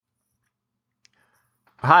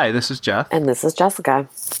Hi, this is Jeff. And this is Jessica.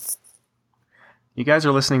 You guys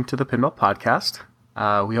are listening to the Pinball Podcast.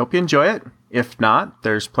 We hope you enjoy it. If not,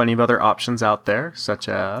 there's plenty of other options out there, such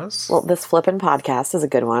as... Well, this Flippin' Podcast is a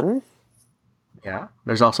good one. Yeah.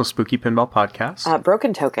 There's also Spooky Pinball Podcast.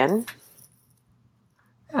 Broken Token.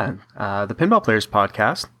 Yeah. The Pinball Players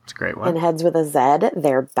Podcast. It's a great one. And Heads with a Z,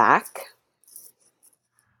 they're back.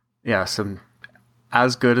 Yeah, some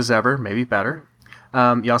as good as ever, maybe better.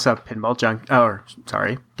 You also have Game Room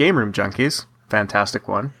Junkies. Fantastic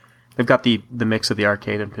one. They've got the mix of the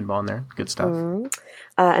arcade and pinball in there. Good stuff. Mm-hmm.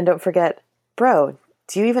 And don't forget, bro,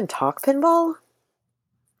 do you even talk pinball?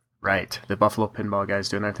 Right. The Buffalo Pinball guys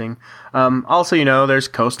doing their thing. Also, there's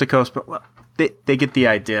Coast to Coast, but they get the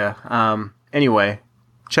idea. Anyway,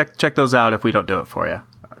 check those out if we don't do it for you.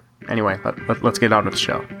 Anyway, let's get on with the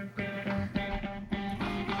show.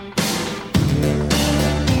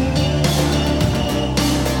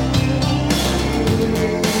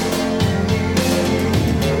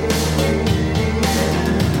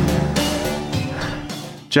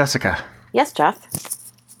 Jessica. Yes, Jeff.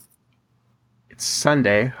 It's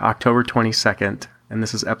Sunday, October 22nd, and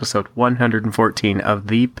this is episode 114 of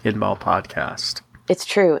the Pinball Podcast. It's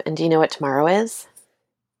true. And do you know what tomorrow is?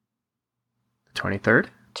 The 23rd?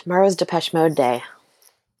 Tomorrow's Depeche Mode Day.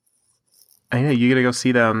 I know, you gotta go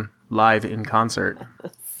see them live in concert.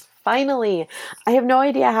 Finally. I have no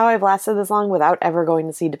idea how I've lasted this long without ever going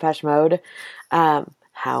to see Depeche Mode.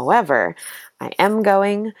 However, I am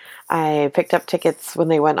going. I picked up tickets when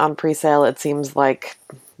they went on pre-sale. It seems like,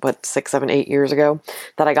 6, 7, 8 years ago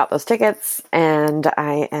that I got those tickets. And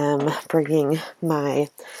I am bringing my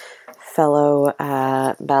fellow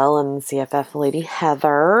Belle and CFF lady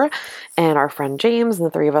Heather and our friend James. And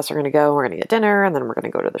the three of us are going to go. We're going to get dinner. And then we're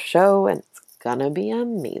going to go to the show. And it's going to be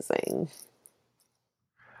amazing.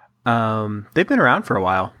 They've been around for a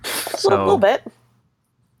while. So, a little bit.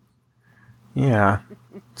 Yeah.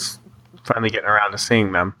 It's finally getting around to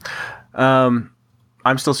seeing them.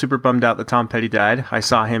 I'm still super bummed out that Tom Petty died. I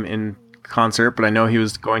saw him in concert, but I know he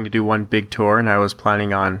was going to do one big tour, and I was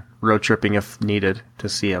planning on road tripping if needed to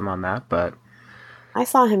see him on that. But I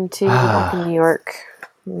saw him too back in New York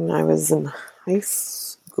when I was in high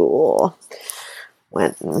school.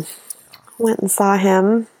 Went and saw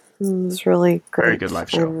him. It was really great. Very good live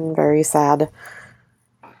show. And very sad.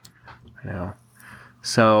 I know.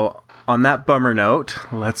 So, on that bummer note,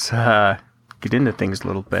 let's get into things a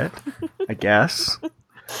little bit, I guess.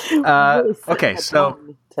 Okay, so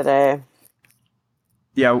today.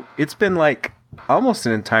 Yeah, it's been like almost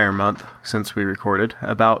an entire month since we recorded,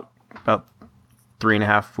 about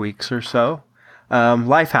 3.5 weeks or so.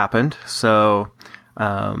 Life happened, so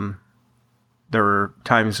there were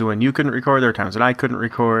times when you couldn't record, there were times when I couldn't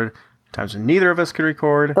record, times when neither of us could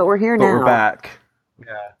record. But we're here now. We're back.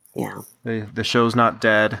 Yeah. The show's not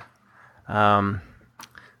dead.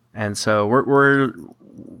 And so we're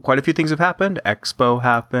quite a few things have happened. Expo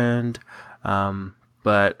happened.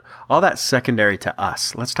 But all that's secondary to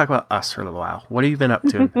us. Let's talk about us for a little while. What have you been up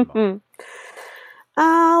to in pinball?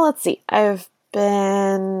 Let's see. I've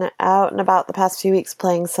been out and about the past few weeks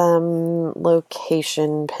playing some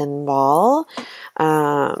location pinball.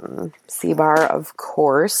 C-Bar, of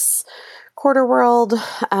course. Quarter World.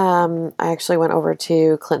 I actually went over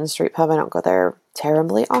to Clinton Street Pub. I don't go there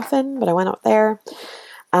terribly often, but I went out there.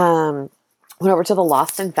 Went over to the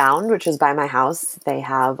Lost and Found, which is by my house. They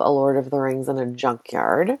have a Lord of the Rings and a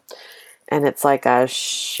junkyard. And it's like a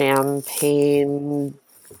champagne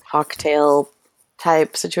cocktail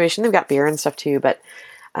type situation. They've got beer and stuff too, but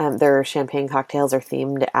their champagne cocktails are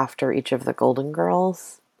themed after each of the Golden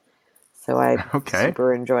Girls. So I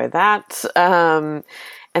super enjoy that.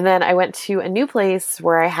 And then I went to a new place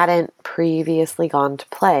where I hadn't previously gone to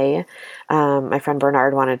play. My friend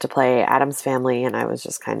Bernard wanted to play Addams Family, and I was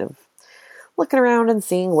just kind of looking around and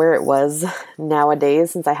seeing where it was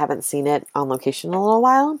nowadays, since I haven't seen it on location in a little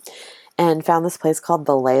while, and found this place called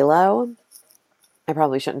the Lalo. I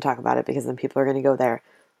probably shouldn't talk about it because then people are going to go there.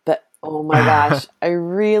 But oh my gosh, I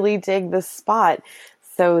really dig this spot.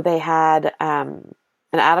 So they had an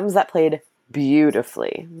Addams that played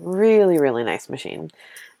beautifully. Really, really nice machine.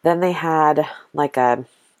 Then they had like a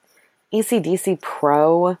ECDC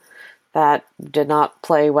Pro that did not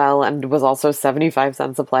play well and was also 75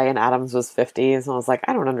 cents a play, and Addams was 50. So I was like,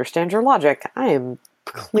 I don't understand your logic. I am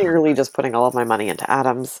clearly just putting all of my money into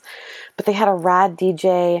Addams. But they had a rad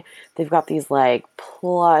DJ. They've got these like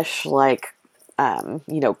plush, like,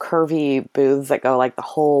 curvy booths that go like the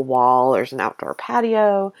whole wall. There's an outdoor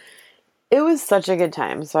patio. It was such a good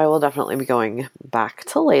time. So I will definitely be going back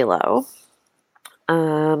to Lalo.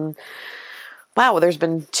 wow, there's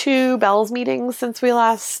been 2 Bells meetings since we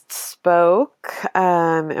last spoke.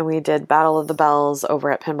 And we did Battle of the Bells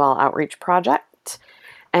over at Pinball Outreach Project.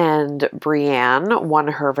 And Brienne won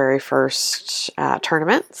her very first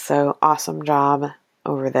tournament. So awesome job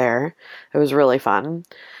over there. It was really fun.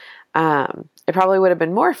 It probably would have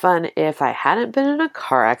been more fun if I hadn't been in a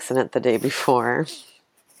car accident the day before.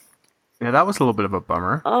 Yeah, that was a little bit of a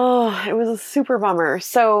bummer. Oh, it was a super bummer.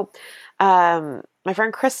 So, my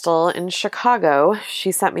friend Crystal in Chicago,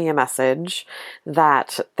 she sent me a message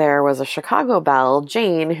that there was a Chicago belle,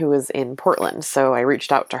 Jane, who was in Portland. So I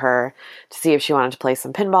reached out to her to see if she wanted to play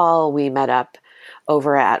some pinball. We met up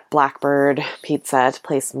over at Blackbird Pizza to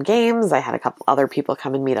play some games. I had a couple other people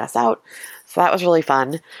come and meet us out. So that was really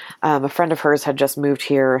fun. A friend of hers had just moved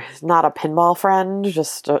here. Not a pinball friend,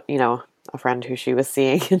 just, a friend who she was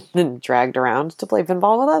seeing and dragged around to play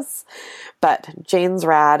pinball with us. But Jane's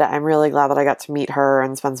rad. I'm really glad that I got to meet her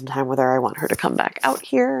and spend some time with her. I want her to come back out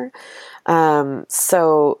here.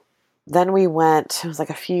 So then we went, it was like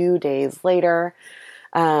a few days later,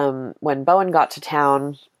 when Bowen got to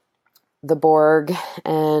town, the Borg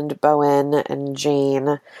and Bowen and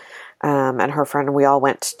Jane and her friend, we all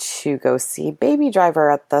went to go see Baby Driver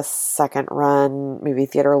at the Second Run Movie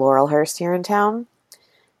Theater Laurelhurst here in town,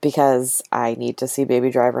 because I need to see Baby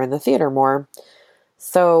Driver in the theater more.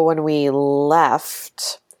 So when we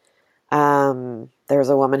left, there was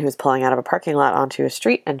a woman who was pulling out of a parking lot onto a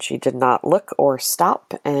street, and she did not look or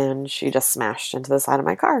stop, and she just smashed into the side of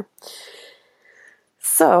my car.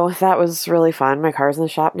 So that was really fun. My car's in the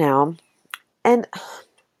shop now. And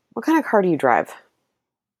what kind of car do you drive?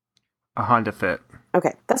 A Honda Fit.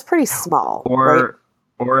 Okay, that's pretty small, or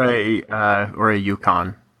right? or a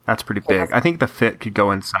Yukon. That's pretty big. I think the Fit could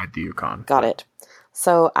go inside the Yukon. Got it.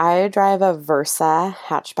 So I drive a Versa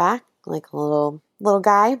hatchback, like a little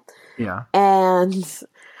guy. Yeah. And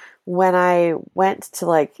when I went to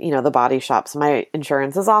the body shops, my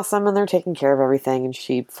insurance is awesome and they're taking care of everything. And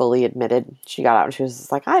she fully admitted, she got out and she was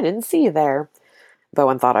just like, I didn't see you there.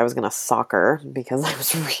 Bowen thought I was going to sock her because I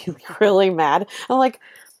was really, really mad. I'm like,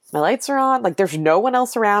 my lights are on. Like, there's no one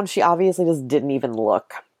else around. She obviously just didn't even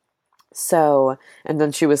look. So, and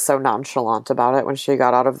then she was so nonchalant about it when she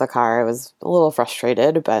got out of the car. I was a little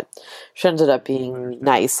frustrated, but she ended up being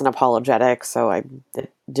nice and apologetic. So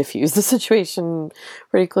it diffused the situation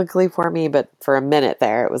pretty quickly for me. But for a minute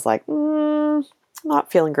there, it was like, I'm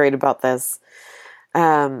not feeling great about this.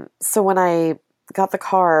 So when I got the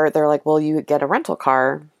car, they're like, well, you get a rental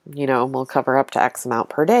car, we'll cover up to X amount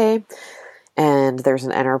per day. And there's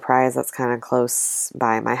an Enterprise that's kind of close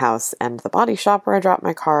by my house and the body shop where I dropped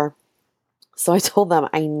my car. So I told them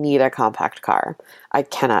I need a compact car. I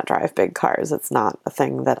cannot drive big cars. It's not a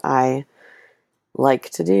thing that I like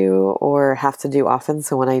to do or have to do often.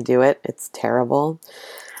 So when I do it, it's terrible.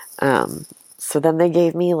 So then they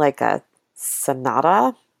gave me like a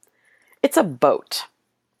Sonata. It's a boat.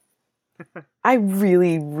 I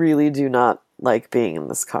really, really do not like being in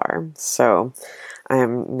this car. So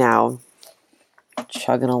I'm now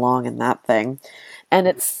chugging along in that thing. And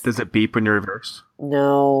Does it beep when you reverse?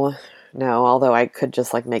 No, although I could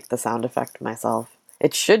just make the sound effect myself.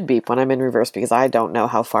 It should beep when I'm in reverse because I don't know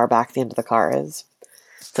how far back the end of the car is.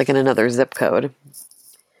 It's like in another zip code.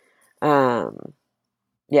 Yeah,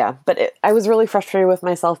 but I was really frustrated with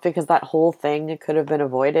myself because that whole thing could have been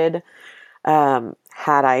avoided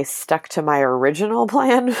had I stuck to my original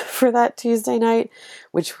plan for that Tuesday night,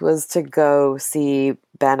 which was to go see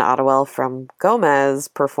Ben Ottewell from Gomez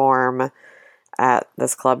perform at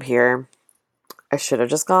this club here. I should have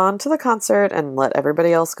just gone to the concert and let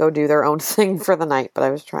everybody else go do their own thing for the night, but I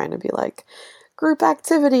was trying to be like group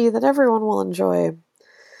activity that everyone will enjoy.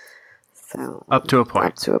 So up to a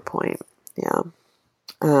point, yeah.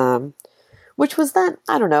 Which was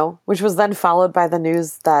then followed by the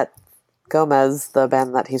news that Gomez, the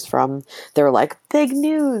band that he's from, they were like, big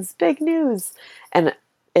news. And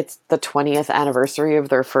it's the 20th anniversary of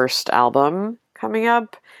their first album coming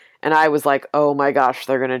up. And I was like, oh my gosh,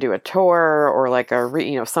 they're going to do a tour or like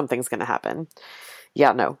something's going to happen.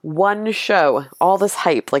 Yeah, no. One show, all this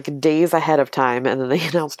hype, days ahead of time. And then they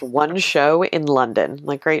announced one show in London.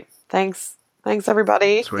 Great. Thanks. Thanks,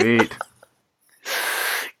 everybody. Sweet.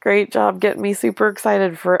 Great job getting me super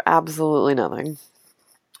excited for absolutely nothing.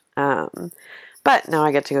 But now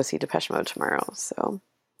I get to go see Depeche Mode tomorrow. So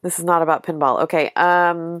this is not about pinball. Okay.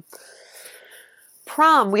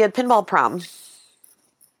 Prom. We had pinball prom.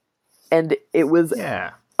 And it was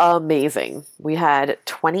amazing. We had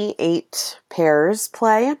 28 pairs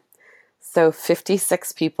play. So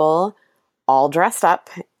 56 people all dressed up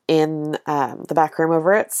in the back room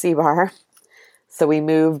over at C-Bar. So we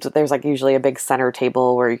moved, there's like usually a big center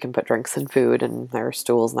table where you can put drinks and food, and there are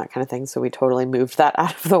stools and that kind of thing. So we totally moved that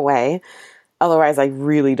out of the way. Otherwise, I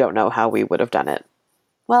really don't know how we would have done it.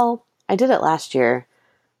 Well, I did it last year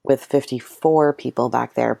with 54 people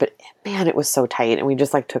back there, but man, it was so tight, and we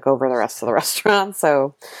just like took over the rest of the restaurant.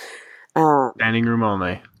 So standing room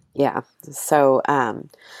only. Yeah. So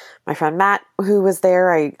my friend Matt, who was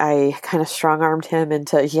there, I kind of strong-armed him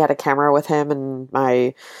into, he had a camera with him, and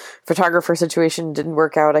my photographer situation didn't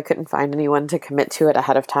work out. I couldn't find anyone to commit to it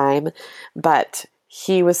ahead of time, but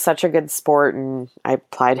he was such a good sport, and I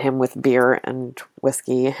plied him with beer and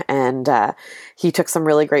whiskey, and he took some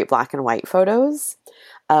really great black and white photos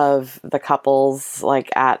of the couples like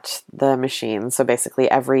at the machine. So basically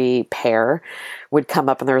every pair would come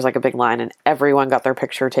up, and there was like a big line, and everyone got their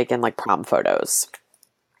picture taken, like prom photos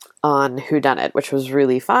on Whodunit, which was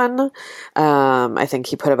really fun. I think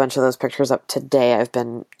he put a bunch of those pictures up today. I've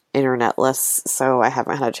been internetless, so I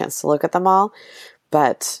haven't had a chance to look at them all,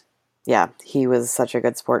 but yeah, he was such a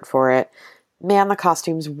good sport for it. Man, the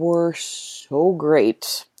costumes were so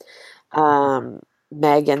great.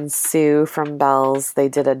 Meg and Sue from Bells, they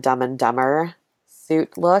did a Dumb and Dumber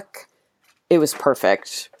suit look. It was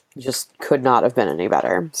perfect. Just could not have been any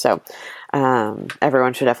better. So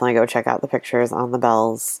everyone should definitely go check out the pictures on the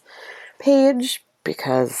Bells page,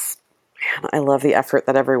 because man, I love the effort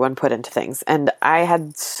that everyone put into things. And I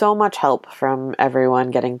had so much help from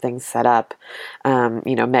everyone getting things set up.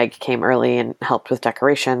 Meg came early and helped with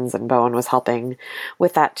decorations, and Bowen was helping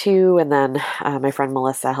with that too. And then my friend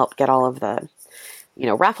Melissa helped get all of the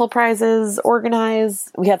raffle prizes organized.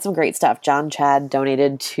 We had some great stuff. John Chad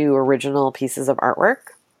donated 2 original pieces of artwork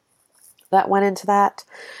that went into that.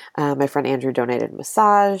 My friend Andrew donated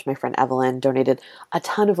massage. My friend Evelyn donated a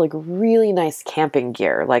ton of like really nice camping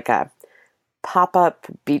gear, like a pop-up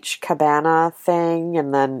beach cabana thing,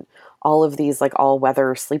 and then all of these like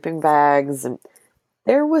all-weather sleeping bags, and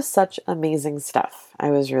there was such amazing stuff. I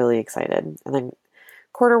was really excited. And then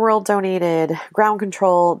Quarter World donated, Ground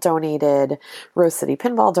Control donated, Rose City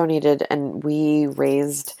Pinball donated, and we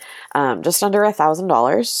raised just under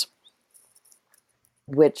 $1,000,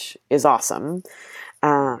 which is awesome.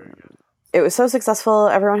 It was so successful.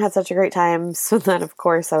 Everyone had such a great time. So then, of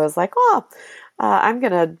course, I was like, I'm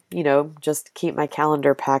going to, just keep my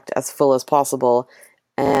calendar packed as full as possible.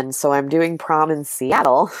 And so I'm doing prom in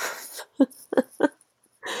Seattle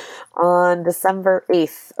on December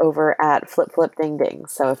 8th over at Flip Flip Ding Ding.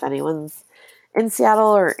 So if anyone's in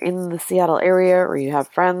Seattle or in the Seattle area, or you have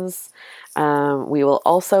friends, we will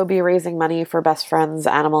also be raising money for Best Friends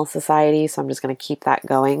Animal Society. So I'm just going to keep that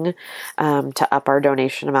going to up our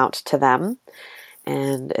donation amount to them.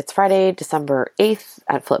 And it's Friday, December 8th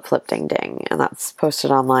at Flip Flip Ding Ding. And that's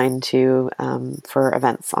posted online too for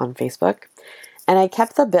events on Facebook. And I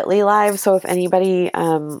kept the Bitly live, so if anybody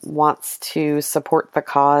wants to support the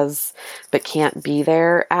cause but can't be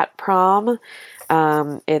there at prom,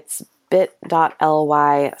 it's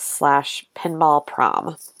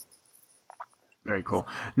bit.ly/pinballprom. Very cool.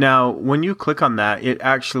 Now, when you click on that,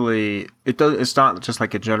 it's not just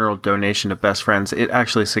like a general donation to Best Friends. It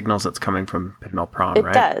actually signals it's coming from Pinball Prom, right?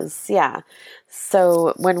 It does, yeah.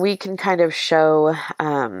 So when we can kind of show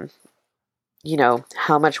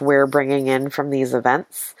how much we're bringing in from these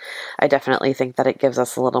events, I definitely think that it gives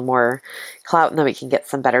us a little more clout, and then we can get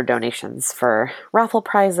some better donations for raffle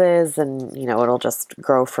prizes, and, it'll just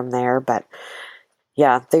grow from there. But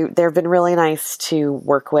yeah, they've been really nice to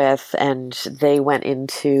work with, and they went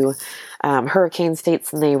into hurricane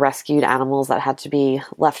states, and they rescued animals that had to be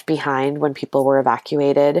left behind when people were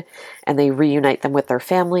evacuated, and they reunite them with their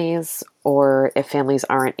families, or if families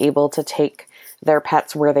aren't able to take their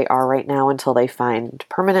pets where they are right now until they find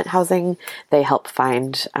permanent housing, they help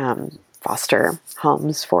find foster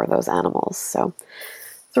homes for those animals. So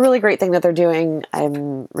it's a really great thing that they're doing.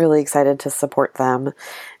 I'm really excited to support them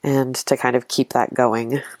and to kind of keep that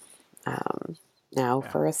going now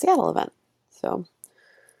for a Seattle event. So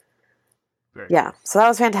yeah, so that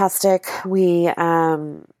was fantastic. We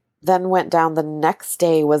then went down, the next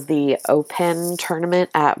day was the Open tournament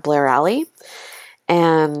at Blair Alley,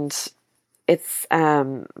 and it's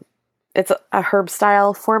a herb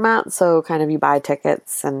style format, so kind of you buy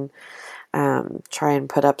tickets and try and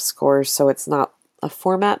put up scores. So it's not a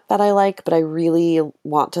format that I like, but I really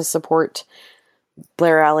want to support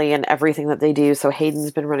Blair Alley and everything that they do. So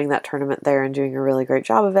Hayden's been running that tournament there and doing a really great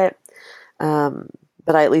job of it.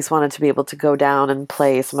 But I at least wanted to be able to go down and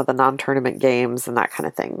play some of the non-tournament games and that kind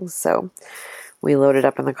of thing. So we loaded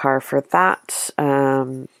up in the car for that.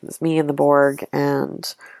 It was me and the Borg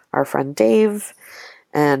and our friend Dave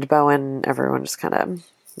and Bowen. Everyone just kind of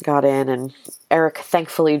got in, and Eric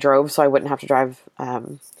thankfully drove so I wouldn't have to drive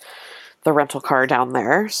the rental car down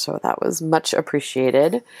there. So that was much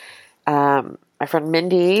appreciated. My friend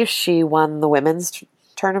Mindy, she won the women's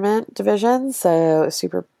tournament division, so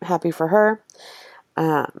super happy for her.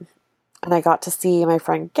 And I got to see my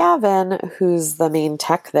friend Gavin, who's the main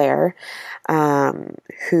tech there,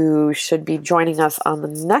 who should be joining us on the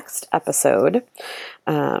next episode,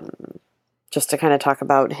 just to kind of talk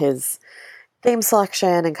about his game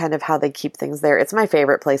selection and kind of how they keep things there. It's my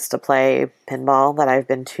favorite place to play pinball that I've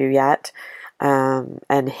been to yet.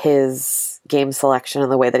 And his game selection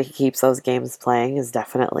and the way that he keeps those games playing is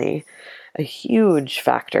definitely a huge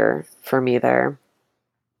factor for me there.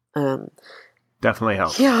 Definitely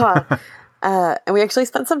helps. Yeah. And we actually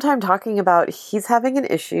spent some time talking about he's having an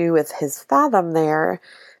issue with his Fathom there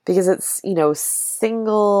because it's,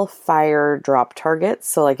 single fire drop targets.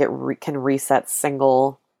 So like it can reset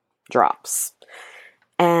single drops.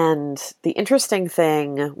 And the interesting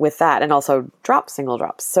thing with that, and also single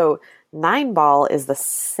drops. So 9-ball is the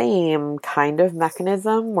same kind of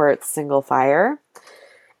mechanism where it's single fire.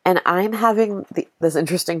 And I'm having this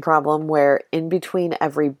interesting problem where in between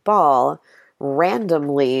every ball,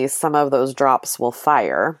 randomly, some of those drops will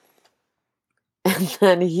fire. And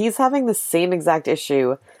then he's having the same exact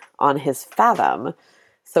issue on his Fathom.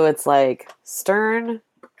 So it's like stern,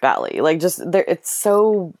 valley. It's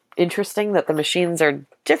so interesting that the machines are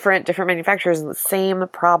different manufacturers, and the same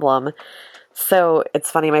problem. So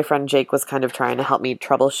it's funny, my friend Jake was kind of trying to help me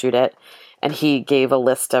troubleshoot it. And he gave a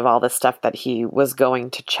list of all the stuff that he was going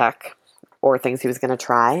to check or things he was going to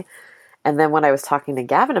try. And then when I was talking to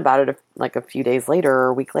Gavin about it, like a few days later or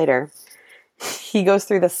a week later, he goes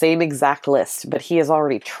through the same exact list, but he has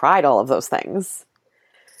already tried all of those things.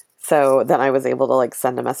 So then I was able to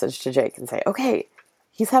send a message to Jake and say, okay,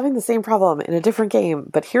 he's having the same problem in a different game,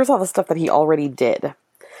 but here's all the stuff that he already did.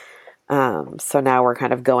 So now we're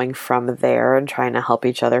kind of going from there and trying to help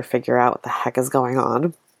each other figure out what the heck is going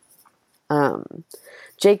on.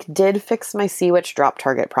 Jake did fix my Sea Witch drop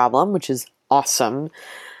target problem, which is awesome.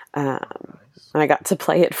 And I got to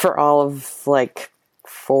play it for all of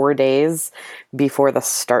 4 days before the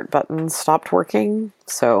start button stopped working.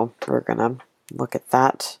 So we're going to look at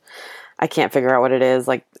that. I can't figure out what it is.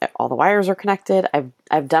 All the wires are connected.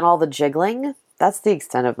 I've done all the jiggling. That's the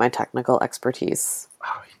extent of my technical expertise.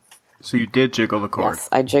 So you did jiggle the cord? Yes,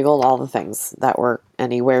 I jiggled all the things that were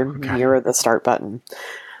anywhere near the start button.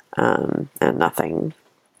 And nothing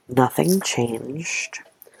changed.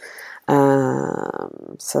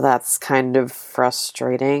 So that's kind of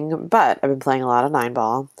frustrating, but I've been playing a lot of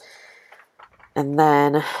 9-ball. And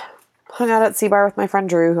then hung out at C-Bar with my friend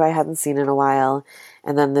Drew, who I hadn't seen in a while.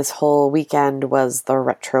 And then this whole weekend was the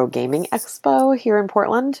Retro Gaming Expo here in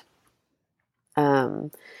Portland.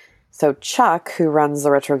 So Chuck, who runs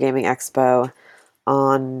the Retro Gaming Expo,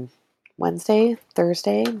 on Wednesday,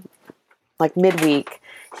 Thursday, midweek,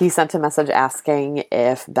 he sent a message asking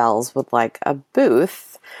if Bells would like a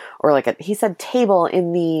booth or he said table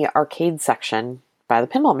in the arcade section by the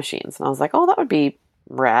pinball machines. And I was like, oh, that would be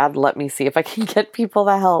rad. Let me see if I can get people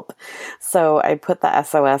to help. So I put the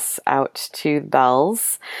SOS out to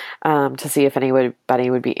Bells to see if anybody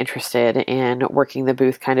would be interested in working the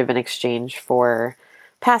booth kind of in exchange for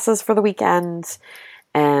passes for the weekend.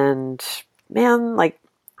 And man,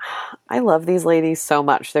 I love these ladies so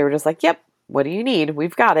much. They were just like, yep, what do you need?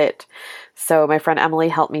 We've got it. So my friend Emily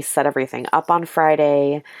helped me set everything up on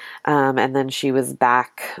Friday. And then she was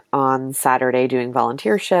back on Saturday doing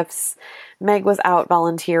volunteer shifts. Meg was out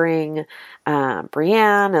volunteering,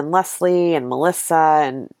 Brianne and Leslie and Melissa,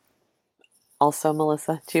 and also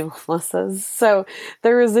Melissa, 2 Melissas. So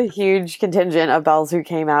there was a huge contingent of Bells who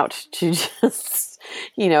came out to just,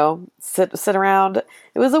 sit around.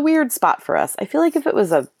 It was a weird spot for us. I feel like if it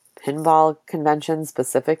was a pinball convention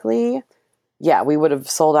specifically, yeah, we would have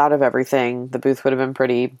sold out of everything. The booth would have been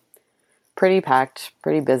pretty packed,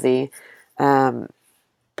 pretty busy. But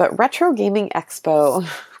Retro Gaming Expo,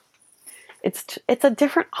 it's a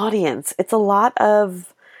different audience. It's a lot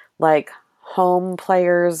of home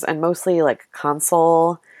players and mostly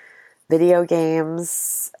console video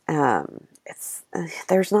games.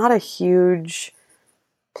 There's not a huge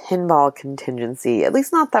pinball contingency, at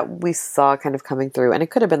least not that we saw kind of coming through. And it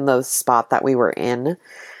could have been the spot that we were in,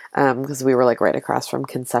 because we were right across from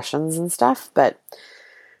concessions and stuff, but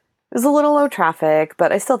it was a little low traffic,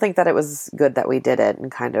 but I still think that it was good that we did it and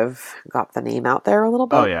kind of got the name out there a little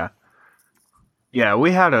bit. Oh yeah. Yeah,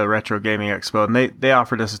 we had a Retro Gaming Expo, and they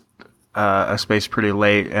offered us a space pretty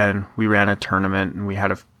late, and we ran a tournament, and we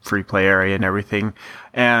had a free play area and everything.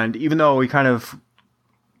 And even though we kind of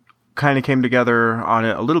came together on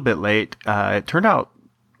it a little bit late, it turned out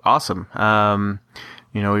awesome.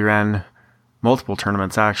 We ran multiple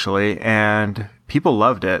tournaments actually, and people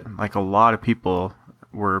loved it. Like, a lot of people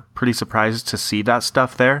were pretty surprised to see that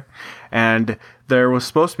stuff there. And there was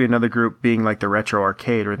supposed to be another group being like the Retro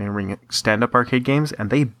Arcade, where they bring stand-up arcade games, and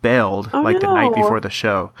they bailed the night before the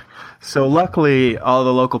show. So luckily, all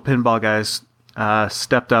the local pinball guys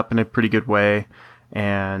stepped up in a pretty good way,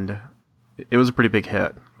 and it was a pretty big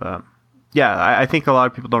hit. But yeah, I think a lot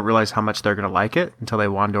of people don't realize how much they're going to like it until they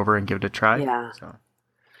wander over and give it a try. Yeah.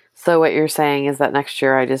 So what you're saying is that next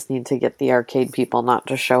year I just need to get the arcade people not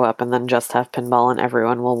to show up and then just have pinball, and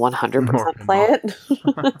everyone will 100% play it?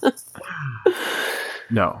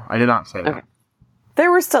 No, I did not say that. Okay.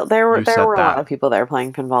 There were a lot of people there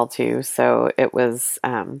playing pinball too. So it was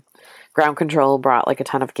Ground Control brought like a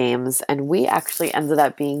ton of games, and we actually ended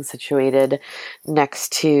up being situated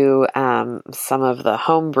next to some of the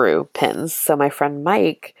homebrew pins. So my friend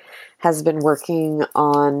Mike has been working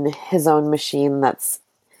on his own machine that's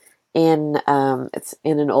it's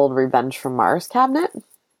in an old Revenge from Mars cabinet.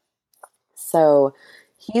 So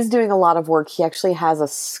he's doing a lot of work. He actually has a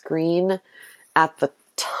screen at the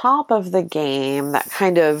top of the game that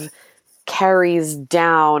kind of carries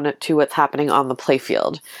down to what's happening on the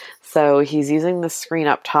playfield. So he's using the screen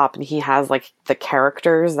up top, and he has like the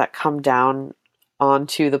characters that come down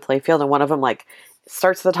onto the playfield, and one of them like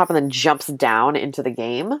starts at the top and then jumps down into the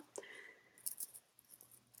game.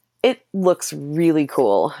 It looks really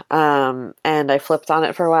cool. And I flipped on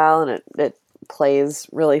it for a while, and it plays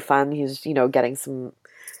really fun. He's, getting some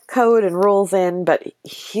code and rules in, but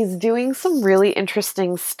he's doing some really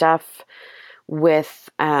interesting stuff with,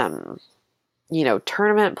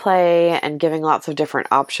 tournament play and giving lots of different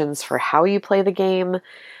options for how you play the game.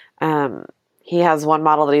 He has one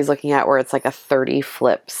model that he's looking at where it's like a 30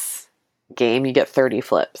 flips game. You get 30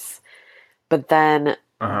 flips. But then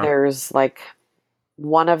there's like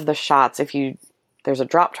one of the shots, there's a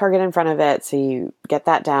drop target in front of it, so you get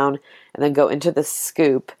that down and then go into the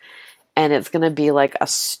scoop, and it's going to be like a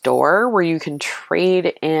store where you can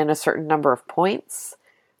trade in a certain number of points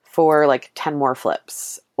for like 10 more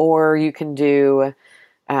flips, or you can do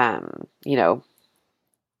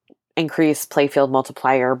increase playfield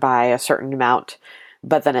multiplier by a certain amount,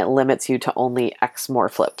 but then it limits you to only X more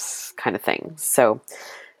flips kind of thing. So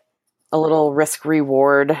a little risk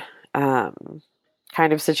reward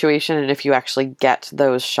kind of situation. And if you actually get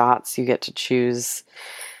those shots, you get to choose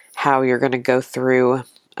how you're going to go through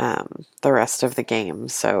the rest of the game.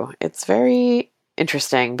 So it's very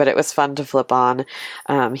interesting, but it was fun to flip on.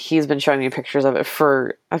 He's been showing me pictures of it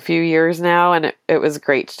for a few years now, and it was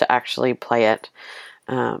great to actually play it.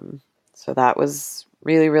 So that was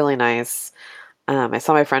really, really nice. I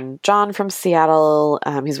saw my friend John from Seattle.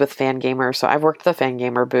 He's with Fangamer. So I've worked the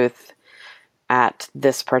Fangamer booth at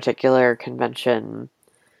this particular convention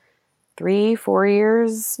 3-4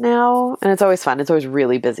 years now, and it's always fun. It's always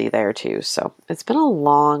really busy there too. So it's been a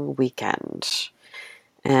long weekend,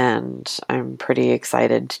 and I'm pretty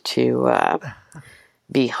excited to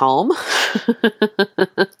be home.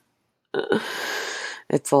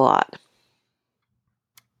 It's a lot.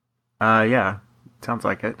 Yeah, sounds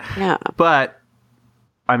like it. Yeah. But,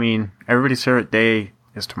 I mean, everybody's favorite day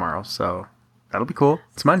is tomorrow, so that'll be cool.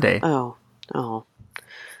 It's Monday. Oh.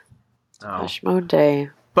 Push mode day.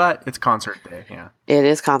 But it's concert day, yeah. It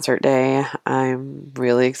is concert day. I'm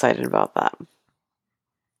really excited about that.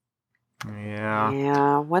 Yeah.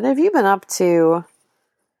 Yeah. What have you been up to?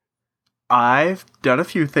 I've done a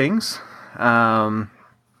few things. We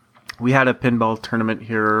had a pinball tournament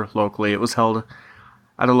here locally. It was held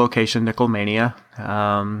at a location, Nickelmania.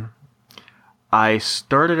 I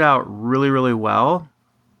started out really, really well.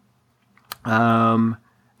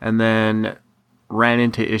 And then ran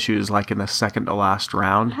into issues like in the second to last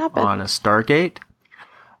round on a Stargate.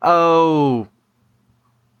 Oh.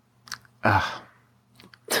 I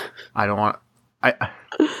don't want...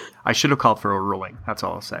 I should have called for a ruling. That's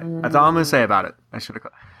all I'll say. That's all I'm going to say about it. I should have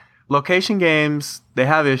called. Location games, they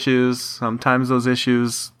have issues. Sometimes those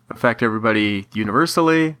issues affect everybody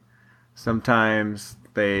universally. Sometimes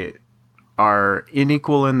they are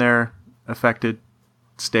unequal in their affected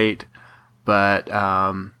state. But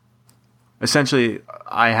essentially,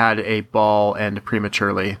 I had a ball end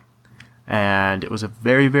prematurely, and it was a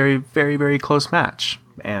very, very, very, very close match.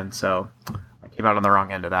 And so I came out on the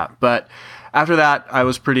wrong end of that. But after that, I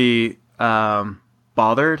was pretty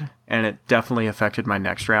bothered, and it definitely affected my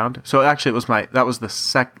next round. So actually, that was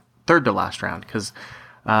the third to last round, because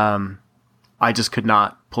I just could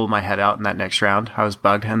not pull my head out in that next round. I was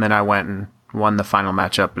bugged, and then I went and won the final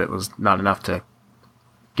matchup, but it was not enough to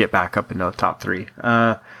get back up into the top three.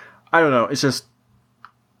 I don't know. It's just,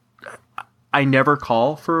 I never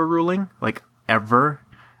call for a ruling, like ever.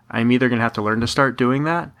 I'm either going to have to learn to start doing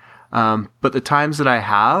that. But the times that I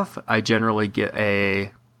have, I generally get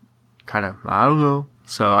a kind of, I don't know.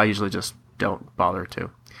 So I usually just don't bother to.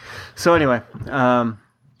 So anyway, that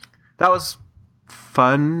was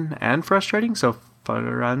fun and frustrating. So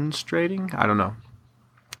frustrating? I don't know.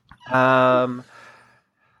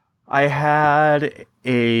 I had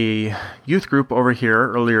a youth group over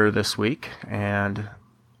here earlier this week, and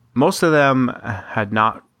most of them had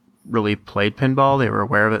not really played pinball. They were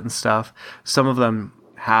aware of it and stuff. Some of them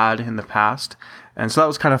had in the past. And so that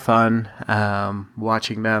was kind of fun,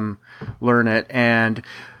 watching them learn it. And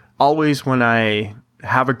always when I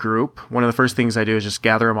have a group, one of the first things I do is just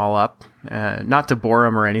gather them all up, not to bore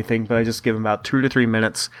them or anything, but I just give them about 2 to 3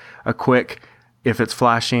 minutes, a quick, if it's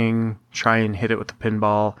flashing, try and hit it with the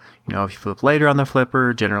pinball. You know, if you flip later on the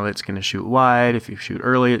flipper, generally it's going to shoot wide. If you shoot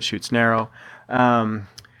early, it shoots narrow. And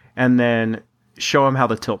then show them how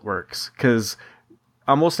the tilt works. Because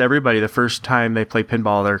almost everybody, the first time they play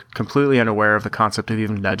pinball, they're completely unaware of the concept of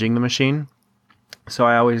even nudging the machine. So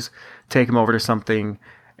I always take them over to something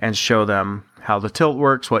and show them how the tilt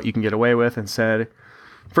works, what you can get away with. And said,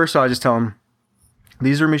 first of all, I just tell them,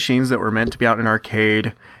 these are machines that were meant to be out in an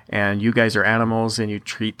arcade, and you guys are animals and you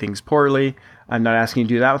treat things poorly. I'm not asking you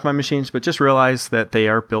to do that with my machines, but just realize that they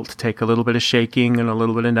are built to take a little bit of shaking and a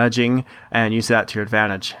little bit of nudging and use that to your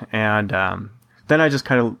advantage. And then I just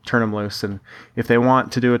kind of turn them loose. And if they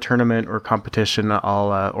want to do a tournament or competition,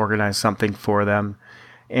 I'll organize something for them.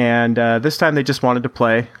 And this time they just wanted to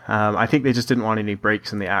play. I think they just didn't want any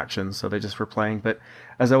breaks in the action, so they just were playing. But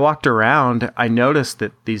as I walked around, I noticed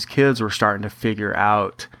that these kids were starting to figure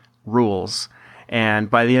out rules. And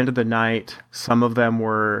by the end of the night, some of them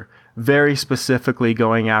were very specifically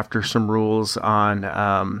going after some rules on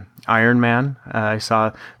Iron Man. I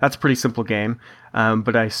saw that's a pretty simple game,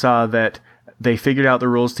 but I saw that they figured out the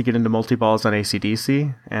rules to get into multi-balls on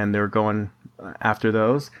AC/DC, and they were going after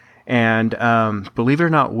those. And believe it or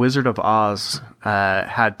not, Wizard of Oz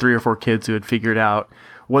had 3 or 4 kids who had figured out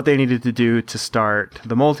what they needed to do to start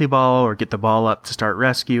the multi-ball or get the ball up to start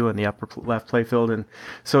rescue in the upper left playfield. And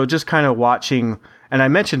so just kind of watching, and I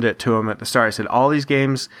mentioned it to them at the start. I said, all these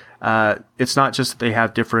games, it's not just that they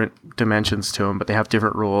have different dimensions to them, but they have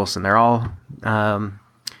different rules, and they're all,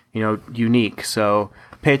 unique. So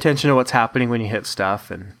pay attention to what's happening when you hit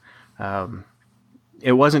stuff. And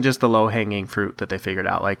it wasn't just the low-hanging fruit that they figured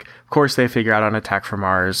out. Like, of course, they figure out on Attack from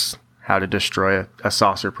Mars how to destroy a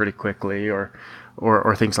saucer pretty quickly or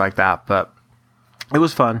things like that. But it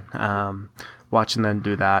was fun watching them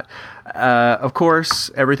do that. Of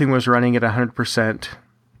course, everything was running at 100%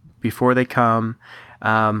 before they come,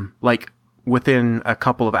 like within a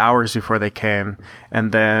couple of hours before they came.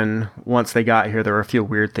 And then once they got here, there were a few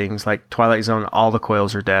weird things like Twilight Zone, all the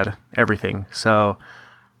coils are dead, everything. So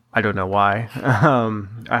I don't know why.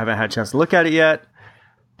 I haven't had a chance to look at it yet,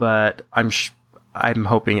 but I'm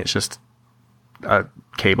hoping it's just a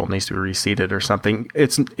cable needs to be reseated or something.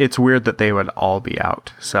 It's weird that they would all be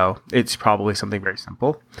out, so it's probably something very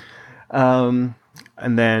simple. And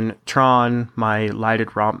then Tron, my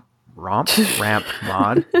lighted ramp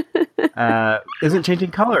mod, isn't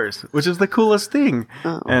changing colors, which is the coolest thing.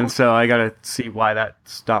 Oh. And so I gotta see why that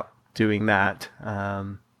stopped doing that.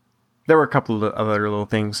 There were a couple of other little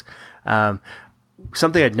things.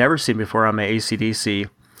 Something I'd never seen before on my AC/DC.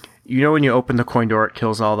 You know when you open the coin door, it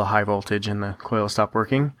kills all the high voltage and the coils stop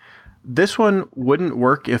working? This one wouldn't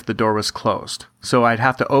work if the door was closed. So I'd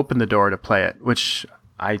have to open the door to play it, which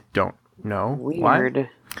I don't know. Weird.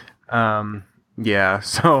 Why. Yeah,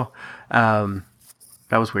 so that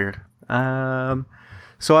was weird.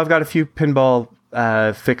 So I've got a few pinball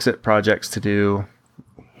fix-it projects to do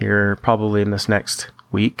here probably in this next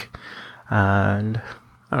week. And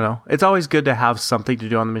I don't know. It's always good to have something to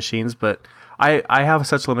do on the machines, but I have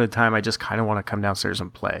such limited time. I just kind of want to come downstairs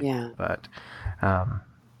and play. Yeah. But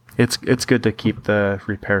it's good to keep the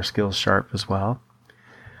repair skills sharp as well.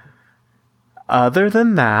 Other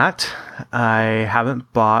than that, I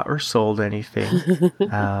haven't bought or sold anything.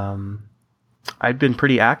 I've been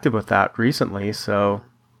pretty active with that recently. So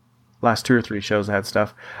last 2 or 3 shows I had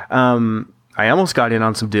stuff. I almost got in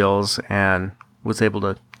on some deals and was able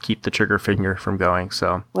to keep the trigger finger from going.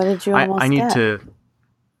 So what did you almost get?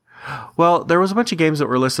 Well, there was a bunch of games that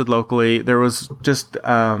were listed locally. There was just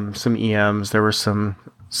some EMs. There were some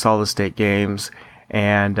solid state games,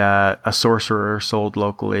 and a Sorcerer sold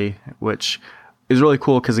locally, which is really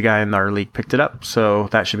cool because the guy in our league picked it up. So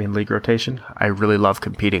that should be in league rotation. I really love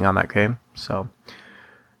competing on that game. So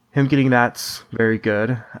him getting that's very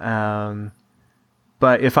good.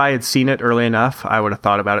 But if I had seen it early enough, I would have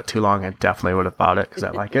thought about it too long and definitely would have bought it because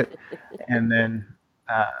I like it. And then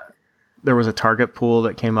there was a Target pool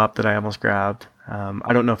that came up that I almost grabbed.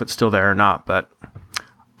 I don't know if it's still there or not, but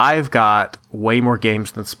I've got way more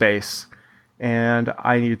games than space, and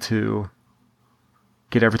I need to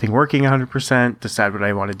get everything working 100%, decide what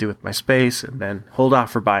I want to do with my space, and then hold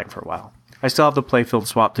off for buying for a while. I still have the playfield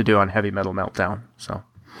swap to do on Heavy Metal Meltdown, so.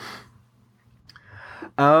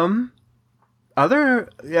 I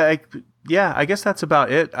guess that's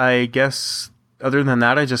about it. I guess other than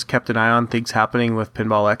that, I just kept an eye on things happening with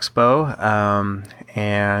Pinball Expo,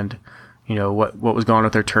 and what was going on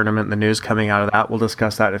with their tournament and the news coming out of that. We'll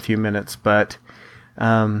discuss that in a few minutes, but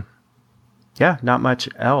not much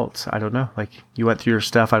else. I don't know. Like, you went through your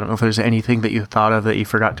stuff. I don't know if there's anything that you thought of that you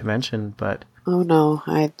forgot to mention, but oh no,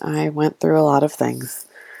 I went through a lot of things.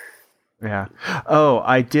 Yeah. Oh,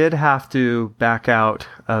 I did have to back out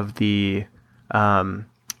of the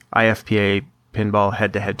IFPA Pinball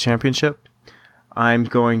Head-to-Head Championship. I'm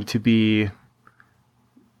going to be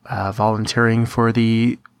volunteering for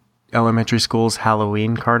the elementary school's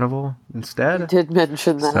Halloween carnival instead. You did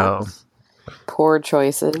mention that. So, poor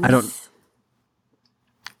choices. I don't.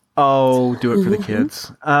 Oh, do it for the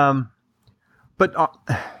kids. But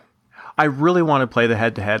I really want to play the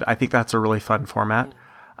head-to-head. I think that's a really fun format.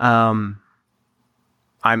 I'm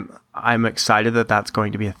excited that that's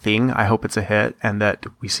going to be a thing. I hope it's a hit and that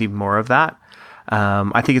we see more of that.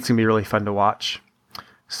 I think it's going to be really fun to watch.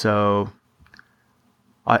 So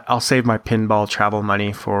I'll save my pinball travel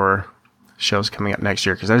money for shows coming up next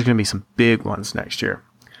year, because there's going to be some big ones next year.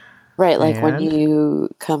 Right, like when you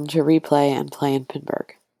come to Replay and play in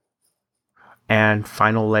Pinburg. And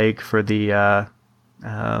final leg for the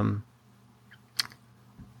Evel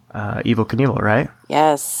Knievel, right?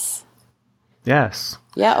 Yes. Yes.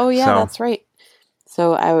 Yeah, oh yeah, that's right.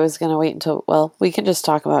 So I was going to wait until, well, we can just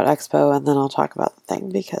talk about Expo and then I'll talk about the thing,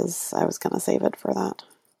 because I was going to save it for that.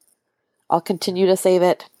 I'll continue to save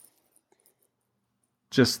it.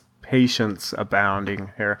 Just patience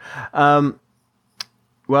abounding here.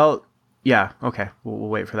 Well, yeah, okay, we'll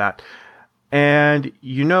wait for that. And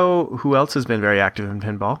who else has been very active in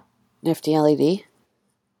pinball? Nifty LED.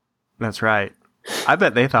 That's right. I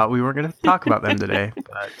bet they thought we weren't going to talk about them today.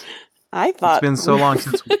 But I thought it's been so long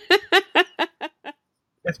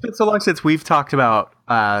since we've talked about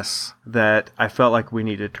us that I felt like we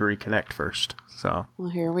needed to reconnect first. So well,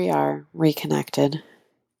 here we are, reconnected.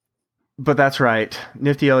 But that's right.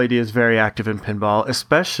 Nifty LED is very active in pinball,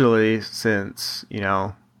 especially since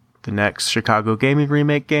the next Chicago Gaming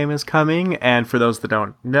Remake game is coming. And for those that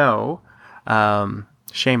don't know,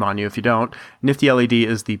 shame on you if you don't, Nifty LED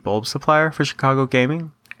is the bulb supplier for Chicago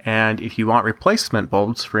Gaming. And if you want replacement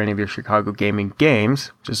bulbs for any of your Chicago Gaming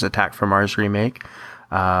games, just Attack from Mars Remake,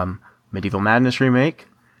 Medieval Madness Remake,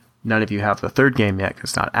 none of you have the third game yet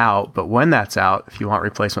because it's not out. But when that's out, if you want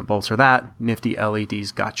replacement bulbs for that, Nifty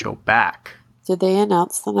LED's got your back. Did they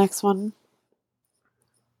announce the next one?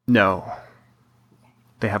 No.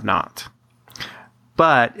 They have not.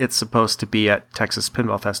 But it's supposed to be at Texas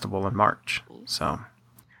Pinball Festival in March. So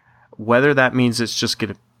whether that means it's just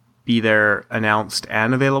going to be there announced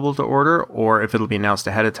and available to order, or if it'll be announced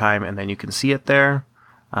ahead of time and then you can see it there,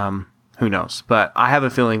 who knows? But I have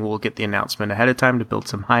a feeling we'll get the announcement ahead of time to build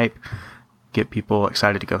some hype, get people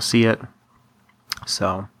excited to go see it.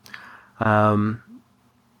 So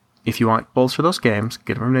if you want bulbs for those games,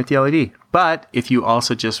 get them from Nifty LED. But if you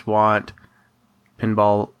also just want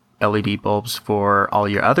pinball LED bulbs for all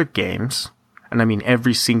your other games, and I mean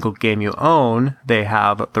every single game you own, they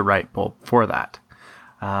have the right bulb for that.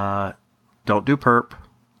 Don't do perp.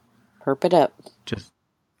 Perp it up. Just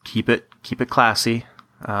keep it classy.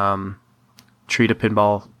 Treat a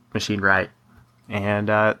pinball machine right.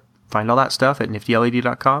 And find all that stuff at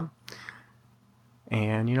niftyled.com.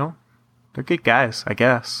 And, they're good guys, I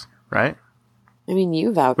guess, right? I mean,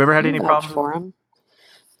 you've ever had any problems for them?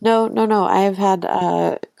 No. I have had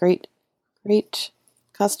great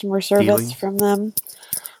customer service from them.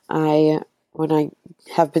 When I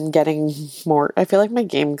have been getting more, I feel like my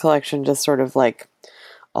game collection just sort of like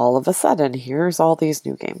all of a sudden, here's all these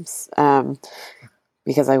new games.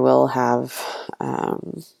 Because I will have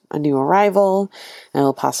a new arrival, and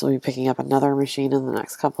I'll possibly be picking up another machine in the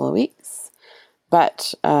next couple of weeks.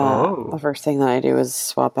 But the first thing that I do is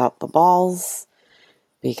swap out the balls,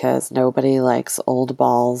 because nobody likes old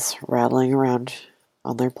balls rattling around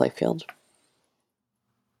on their playfield.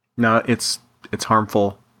 No, it's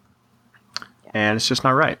harmful. Yeah. And it's just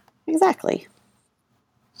not right. Exactly.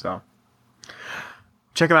 So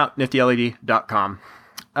check them out, niftyled.com.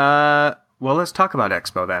 Well, let's talk about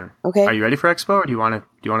Expo then. Okay. Are you ready for Expo, or do you want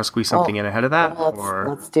to squeeze something in ahead of that?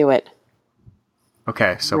 Let's do it.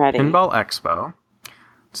 Okay, so ready. Pinball Expo.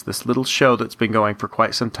 It's this little show that's been going for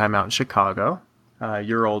quite some time out in Chicago,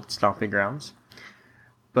 your old stomping grounds.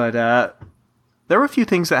 But there were a few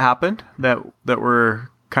things that happened that were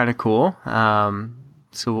kind of cool.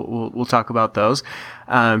 So we'll talk about those.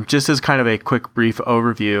 Just as kind of a quick, brief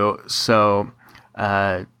overview. So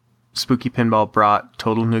Spooky Pinball brought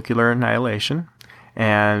Total Nuclear Annihilation,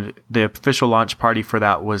 and the official launch party for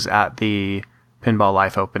that was at the Pinball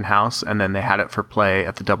Life Open House, and then they had it for play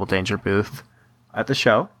at the Double Danger booth at the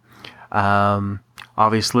show.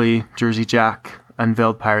 Obviously, Jersey Jack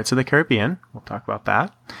unveiled Pirates of the Caribbean. We'll talk about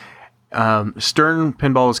that. Stern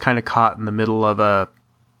Pinball was kind of caught in the middle of a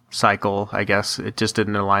cycle, I guess. It just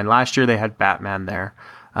didn't align. Last year, they had Batman there.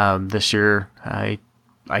 This year, I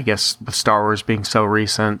guess with Star Wars being so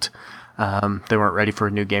recent, they weren't ready for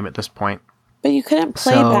a new game at this point. But you couldn't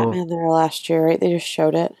play Batman there last year, right? They just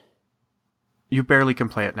showed it. You barely can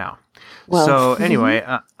play it now. Well. So anyway...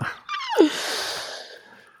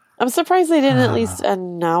 I'm surprised they didn't at least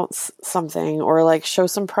announce something or like show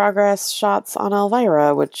some progress shots on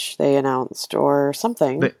Elvira, which they announced, or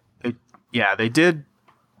something. They did.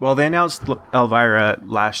 Well, they announced Elvira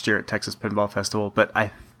last year at Texas Pinball Festival, but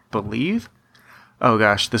I believe, oh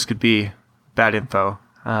gosh, this could be bad info.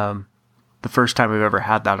 The first time we've ever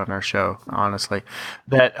had that on our show, honestly,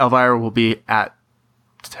 that Elvira will be at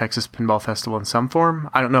Texas Pinball Festival in some form.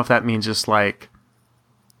 I don't know if that means just like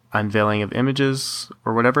unveiling of images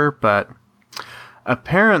or whatever, but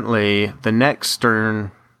apparently the next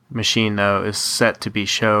Stern machine though is set to be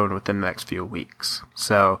shown within the next few weeks.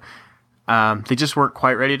 So they just weren't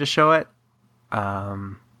quite ready to show it.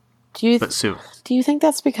 But soon. Do you think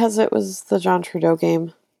that's because it was the John Trudeau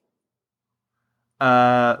game?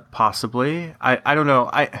 Possibly. I don't know.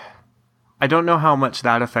 I don't know how much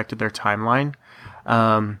that affected their timeline.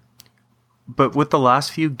 But with the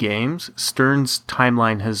last few games, Stern's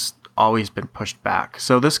timeline has always been pushed back.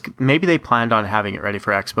 So maybe they planned on having it ready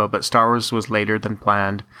for Expo, but Star Wars was later than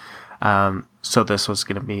planned. So this was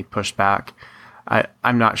going to be pushed back.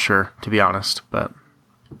 I'm not sure, to be honest, but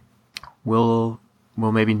we'll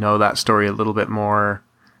maybe know that story a little bit more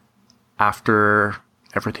after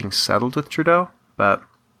everything's settled with Trudeau, but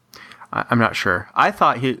I'm not sure. I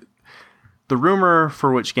thought the rumor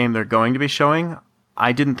for which game they're going to be showing,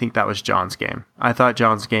 I didn't think that was John's game. I thought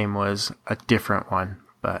John's game was a different one,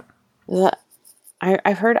 but...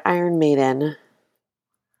 I've heard Iron Maiden.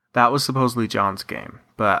 That was supposedly John's game,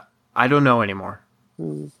 but I don't know anymore.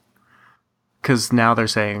 Because now they're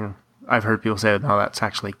saying... I've heard people say, no, that's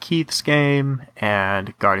actually Keith's game,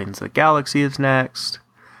 and Guardians of the Galaxy is next.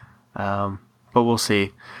 But we'll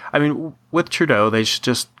see. I mean, with Trudeau, they should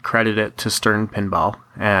just credit it to Stern Pinball,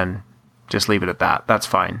 and just leave it at that. That's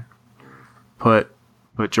fine. Put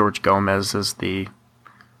George Gomez as the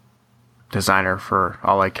designer for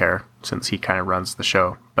all I care, since he kind of runs the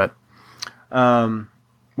show. But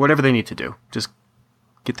whatever they need to do, just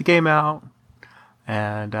get the game out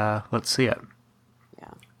and let's see it.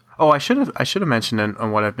 Yeah. Oh, I should have mentioned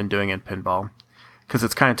on what I've been doing in pinball, because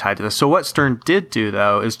it's kind of tied to this. So what Stern did do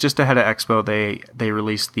though is just ahead of Expo, they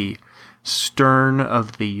released the Stern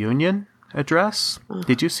of the Union address.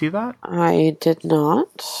 Did you see that? I did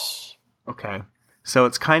not. Okay. So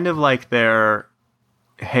it's kind of like their,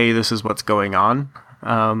 hey, this is what's going on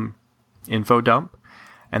info dump,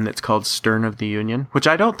 and it's called Stern of the Union, which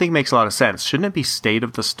I don't think makes a lot of sense. Shouldn't it be State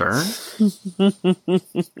of the Stern?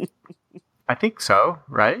 I think so,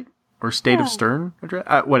 right? Or State of Stern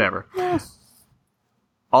address? Whatever. Yeah.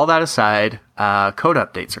 All that aside, code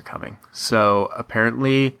updates are coming. So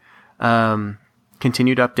apparently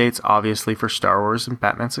continued updates, obviously, for Star Wars and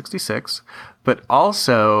Batman 66, but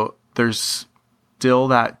also there's still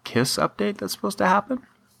that KISS update that's supposed to happen,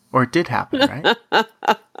 or it did happen, right?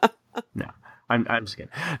 No, I'm just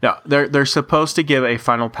kidding. No, they're supposed to give a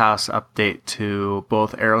Final Pass update to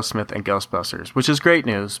both Aerosmith and Ghostbusters, which is great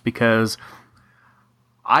news because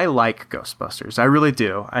I like Ghostbusters. I really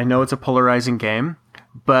do. I know it's a polarizing game,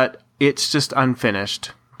 but it's just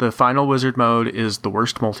unfinished. The final wizard mode is the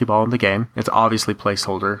worst multi-ball in the game. It's obviously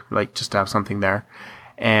placeholder, like just to have something there.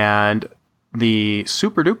 And the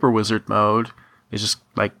super duper wizard mode is just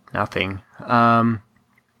like nothing.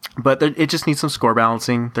 But it just needs some score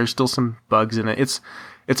balancing. There's still some bugs in it.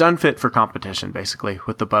 It's unfit for competition, basically,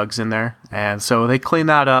 with the bugs in there. And so they clean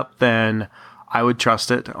that up, then I would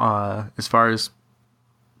trust it as far as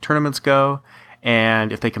tournaments go.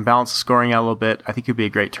 And if they can balance the scoring out a little bit, I think it would be a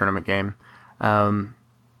great tournament game.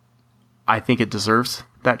 I think it deserves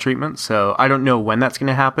that treatment. So I don't know when that's going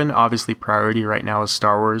to happen. Obviously, priority right now is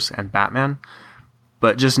Star Wars and Batman.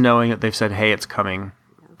 But just knowing that they've said, hey, it's coming,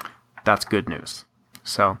 that's good news.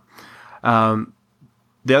 So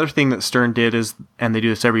the other thing that Stern did is, and they do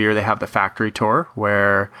this every year, they have the factory tour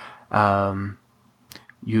where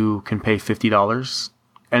you can pay $50.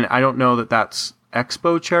 And I don't know that that's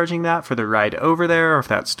Expo charging that for the ride over there, or if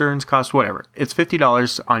that's Stern's cost, whatever. It's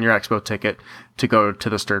 $50 on your Expo ticket to go to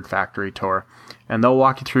the Stern factory tour. And they'll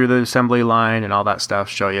walk you through the assembly line and all that stuff,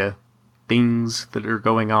 show you things that are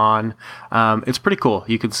going on. It's pretty cool.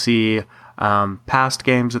 You can see past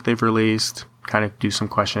games that they've released, kind of do some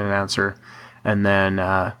question and answer, and then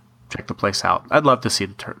check the place out. I'd love to see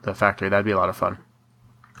the factory. That'd be a lot of fun.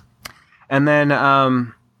 And then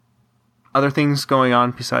other things going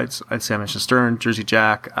on besides, I'd say I mentioned Stern, Jersey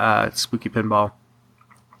Jack, Spooky Pinball.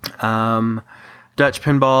 Dutch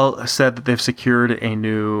Pinball said that they've secured a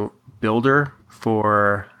new builder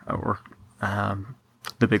for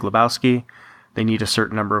the Big Lebowski. They need a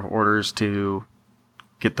certain number of orders to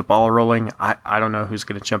get the ball rolling. I don't know who's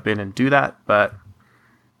going to jump in and do that, but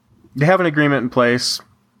they have an agreement in place,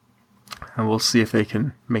 and we'll see if they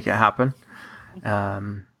can make it happen.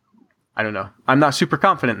 I don't know. I'm not super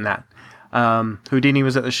confident in that. Houdini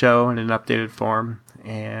was at the show in an updated form,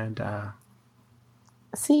 and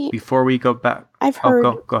before we go back, I've heard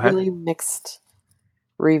go ahead. Really mixed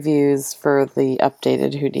reviews for the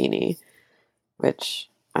updated Houdini, which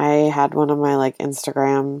I had one of my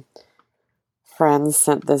Instagram friends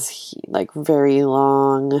sent this very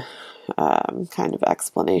long kind of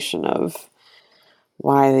explanation of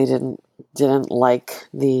why they didn't like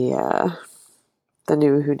the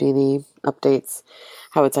new Houdini updates.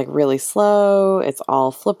 How it's really slow. It's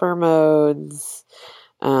all flipper modes.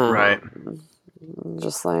 Right.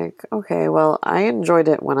 Just okay, well, I enjoyed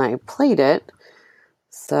it when I played it,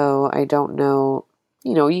 so I don't know.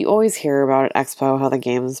 You always hear about at Expo how the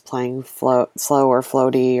game's playing slow or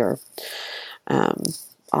floaty or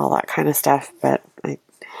all that kind of stuff, but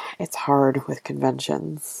it's hard with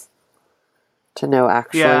conventions to know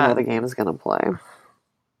actually how the game's going to play.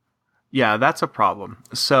 Yeah, that's a problem.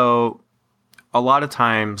 So a lot of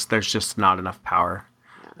times there's just not enough power.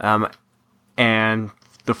 And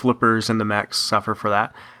the flippers and the mechs suffer for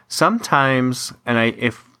that. Sometimes, and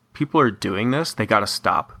if people are doing this, they got to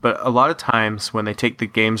stop. But a lot of times when they take the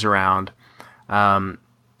games around,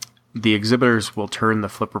 the exhibitors will turn the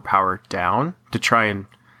flipper power down to try and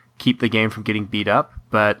keep the game from getting beat up.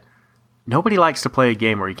 But nobody likes to play a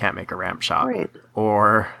game where you can't make a ramp shot, right,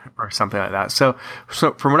 or something like that. So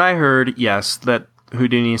from what I heard, yes, that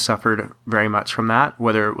Houdini suffered very much from that,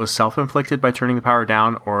 whether it was self-inflicted by turning the power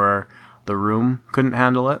down or the room couldn't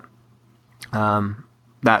handle it.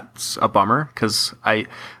 That's a bummer, because I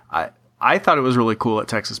thought it was really cool at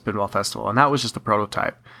Texas Pinball Festival, and that was just a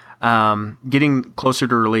prototype. Getting closer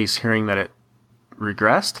to release, hearing that it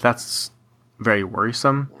regressed, that's very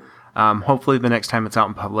worrisome. Hopefully the next time it's out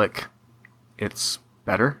in public, it's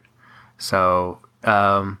better. So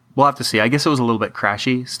we'll have to see. I guess it was a little bit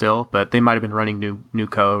crashy still, but they might have been running new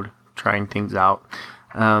code, trying things out.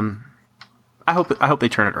 I hope they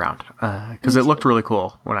turn it around, because it looked really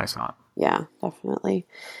cool when I saw it. Yeah, definitely.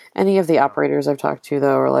 Any of the operators I've talked to,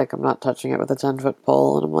 though, are I'm not touching it with a 10-foot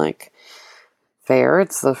pole, and I'm fair,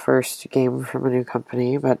 it's the first game from a new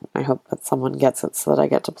company, but I hope that someone gets it so that I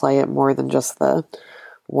get to play it more than just the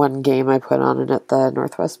one game I put on it at the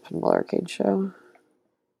Northwest Pinball Arcade Show.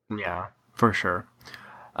 Yeah, for sure.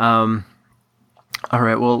 All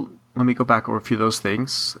right, well, let me go back over a few of those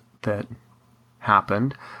things that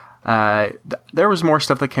happened. There was more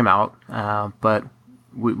stuff that came out, but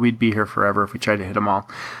we'd be here forever if we tried to hit them all.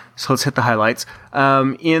 So let's hit the highlights.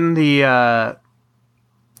 In the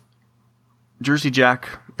Jersey Jack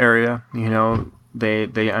area,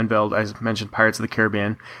 they unveiled, as mentioned, Pirates of the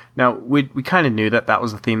Caribbean. Now, we kind of knew that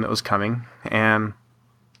was the theme that was coming, and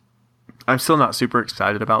I'm still not super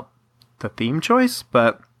excited about the theme choice,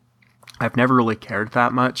 but I've never really cared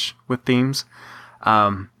that much with themes.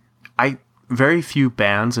 Very few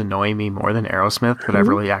bands annoy me more than Aerosmith, but I've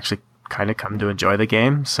really actually kind of come to enjoy the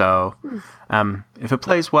game. So if it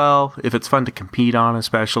plays well, if it's fun to compete on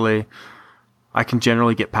especially, I can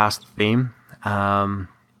generally get past the theme.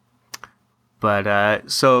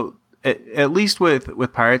 So at least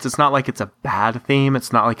with Pirates, it's not like it's a bad theme.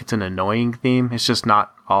 It's not like it's an annoying theme. It's just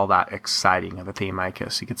not all that exciting of a theme, I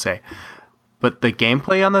guess you could say. But the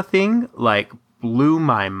gameplay on the thing, blew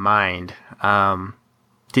my mind.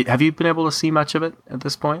 Have you been able to see much of it at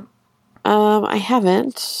this point? I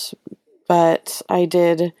haven't, but I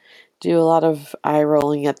did do a lot of eye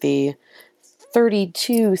rolling at the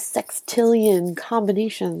 32 sextillion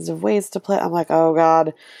combinations of ways to play. I'm oh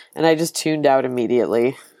God. And I just tuned out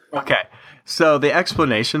immediately. Okay. So the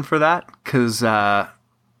explanation for that, because I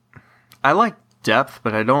like depth,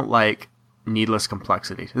 but I don't like needless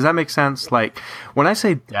complexity. Does that make sense? Like when I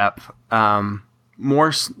say depth,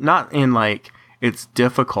 more not in like it's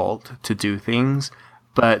difficult to do things,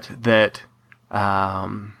 but that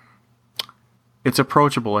it's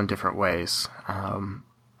approachable in different ways.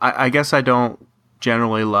 I guess I don't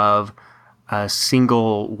generally love a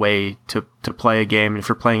single way to play a game. If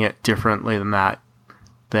you're playing it differently than that,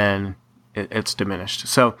 then it's diminished.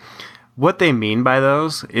 So what they mean by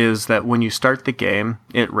those is that when you start the game,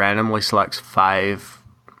 it randomly selects 5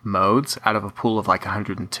 modes out of a pool of like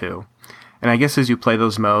 102. And I guess as you play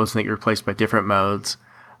those modes and they get replaced by different modes,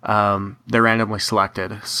 they're randomly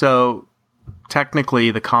selected. So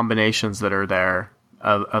technically the combinations that are there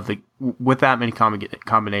with that many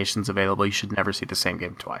combinations available, you should never see the same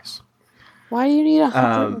game twice. Why do you need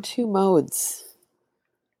 102 modes?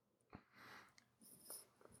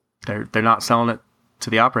 They're not selling it to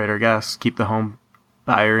the operator, I guess. Keep the home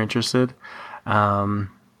buyer interested. They're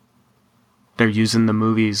using the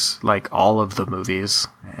movies, like all of the movies,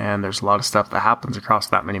 and there's a lot of stuff that happens across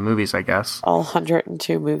that many movies, I guess. All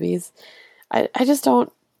 102 movies? I just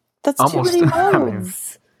don't... That's almost too many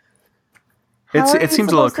modes. It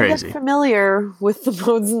seems a little crazy. Get familiar with the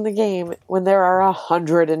modes in the game when there are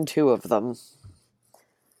 102 of them,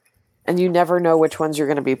 and you never know which ones you're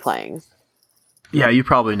going to be playing. Yeah, you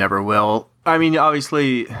probably never will. I mean,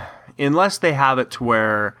 obviously, unless they have it to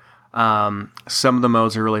where some of the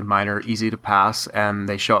modes are really minor, easy to pass, and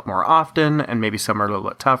they show up more often, and maybe some are a little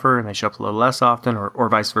bit tougher, and they show up a little less often, or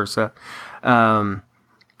vice versa.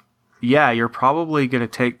 Yeah, you're probably going to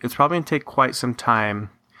take... It's probably going to take quite some time.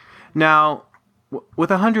 Now, with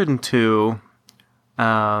 102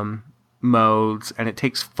 modes, and it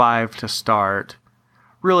takes 5 to start,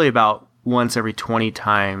 really about once every 20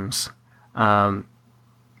 times,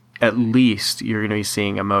 at least you're going to be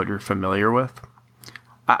seeing a mode you're familiar with.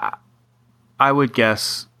 I would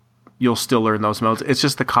guess you'll still learn those modes. It's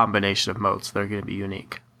just the combination of modes that are going to be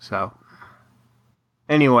unique. So,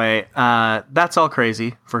 anyway, that's all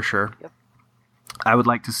crazy for sure. Yep. I would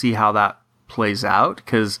like to see how that plays out,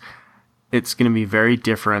 because it's going to be very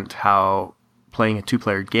different how playing a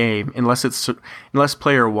 2-player game, unless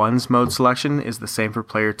player 1's mode selection is the same for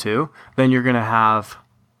player 2, then you're going to have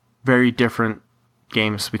very different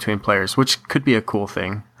games between players, which could be a cool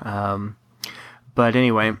thing. But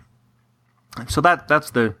anyway, so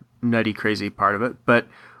that's the nutty, crazy part of it. But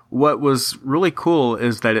what was really cool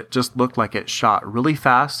is that it just looked like it shot really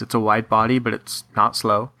fast. It's a wide body, but it's not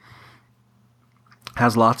slow.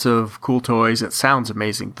 Has lots of cool toys. It sounds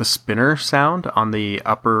amazing. The spinner sound on the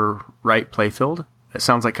upper right playfield, it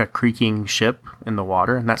sounds like a creaking ship in the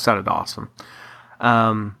water, and that sounded awesome.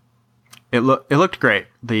 It looked great.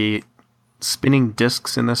 The spinning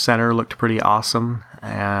discs in the center looked pretty awesome,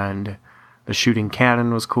 and the shooting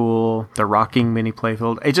cannon was cool. The rocking mini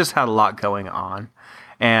playfield. It just had a lot going on,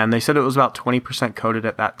 and they said it was about 20% coded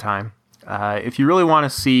at that time. If you really want to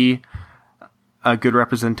see a good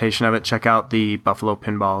representation of it, check out the Buffalo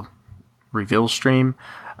Pinball reveal stream.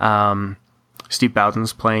 Steve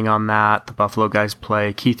Bowden's playing on that. The Buffalo guys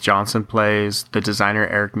play. Keith Johnson plays. The designer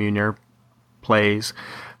Eric Munier plays.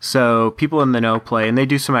 So people in the know play, and they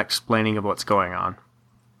do some explaining of what's going on.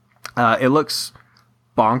 It looks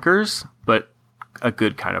bonkers, but a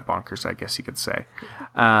good kind of bonkers, I guess you could say.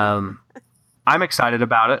 I'm excited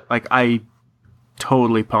about it. Like, I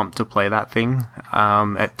totally pumped to play that thing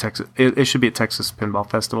at Texas. It should be at Texas Pinball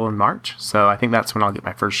Festival in March, so I think that's when I'll get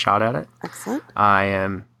my first shot at it. Excellent. I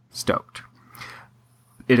am stoked.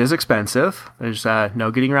 It is expensive. There's no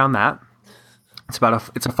getting around that. It's a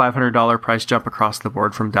 $500 price jump across the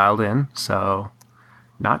board from Dialed In, so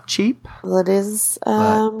not cheap. Well, it is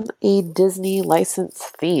a Disney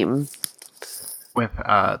license theme with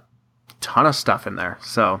a ton of stuff in there.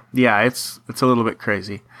 So yeah, it's a little bit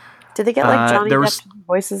crazy. Did they get like Johnny Depp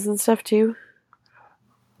voices and stuff too?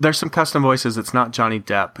 There's some custom voices. It's not Johnny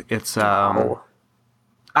Depp. It's I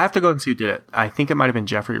have to go and see who did it. I think it might have been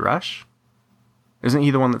Jeffrey Rush. Isn't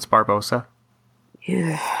he the one that's Barbossa?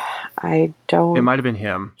 Yeah, I don't. It might have been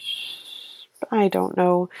him. I don't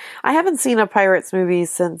know. I haven't seen a Pirates movie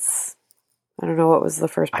since, I don't know what was the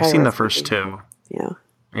first Pirates I've seen the first movie. 2. Yeah.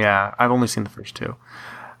 Yeah, I've only seen the first 2.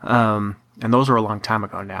 And those were a long time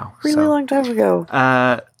ago now. Really long time ago.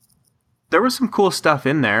 There was some cool stuff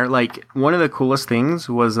in there. Like, one of the coolest things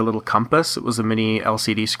was a little compass. It was a mini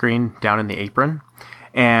LCD screen down in the apron.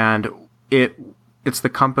 And it's the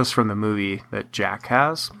compass from the movie that Jack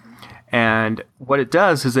has. And what it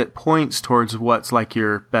does is it points towards what's like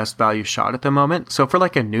your best value shot at the moment. So for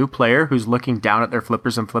like a new player who's looking down at their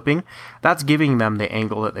flippers and flipping, that's giving them the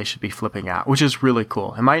angle that they should be flipping at, which is really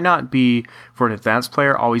cool. It might not be, for an advanced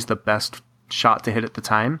player, always the best shot to hit at the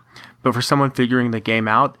time. But for someone figuring the game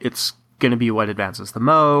out, it's going to be what advances the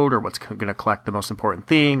mode or what's going to collect the most important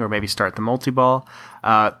thing or maybe start the multi-ball.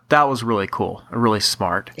 That was really cool, really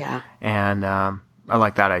smart. Yeah. And I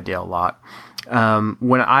like that idea a lot.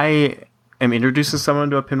 When I am introducing someone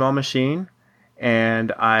to a pinball machine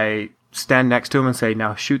and I stand next to them and say,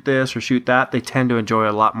 now shoot this or shoot that, they tend to enjoy it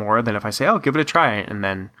a lot more than if I say, oh, give it a try. And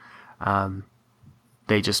then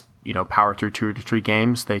they just, power through 2 to 3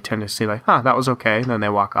 games. They tend to say like, that was okay. And then they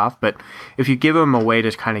walk off. But if you give them a way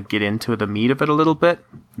to kind of get into the meat of it a little bit,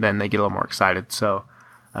 then they get a little more excited. So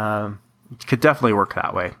it could definitely work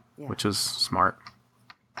that way, which is smart.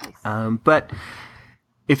 Nice. But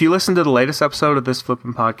if you listen to the latest episode of this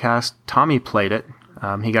Flippin' Podcast, Tommy played it.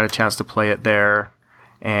 He got a chance to play it there,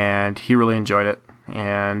 and he really enjoyed it.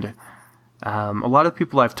 And a lot of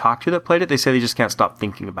people I've talked to that played it, they say they just can't stop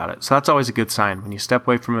thinking about it. So that's always a good sign. When you step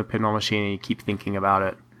away from a pinball machine and you keep thinking about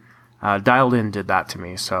it. Dialed In did that to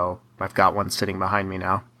me, so I've got one sitting behind me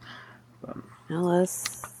now.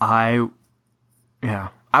 Alice. I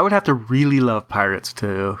would have to really love Pirates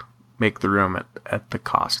to make the room at the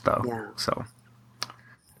cost, though. Yeah. So.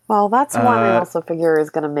 Well, that's one I also figure is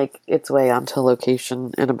going to make its way onto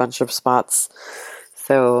location in a bunch of spots.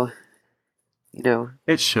 So,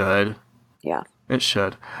 It should. Yeah. It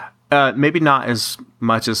should. Maybe not as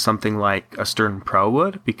much as something like a Stern Pro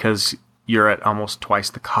would, because you're at almost twice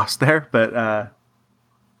the cost there. But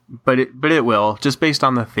it will, just based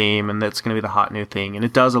on the theme, and that's going to be the hot new thing. And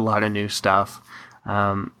it does a lot of new stuff.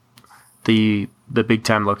 The big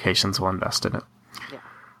time locations will invest in it. Yeah,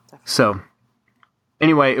 definitely. So.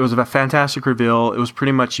 Anyway, it was a fantastic reveal. It was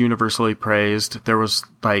pretty much universally praised. There was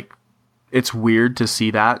it's weird to see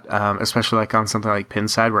that, especially on something like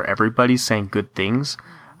Pinside where everybody's saying good things.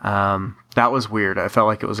 That was weird. I felt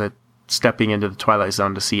like it was a stepping into the Twilight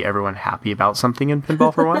Zone to see everyone happy about something in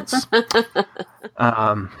pinball for once.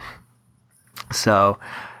 So,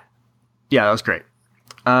 yeah, that was great.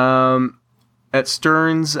 At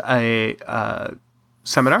Stern's, a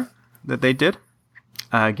seminar that they did,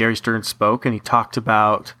 Gary Stern spoke, and he talked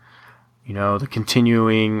about, the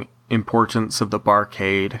continuing importance of the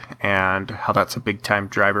barcade and how that's a big time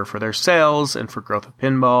driver for their sales and for growth of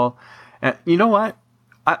pinball. And you know what?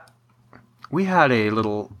 We had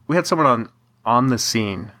someone on the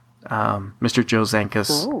scene, Mr. Joe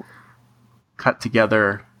Zankus, cut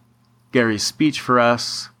together Gary's speech for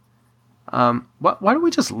us. Why don't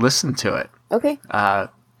we just listen to it? Okay.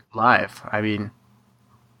 Live. I mean,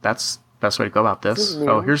 that's best way to go about this.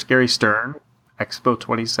 So here's Gary Stern, Expo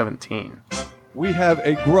 2017. We have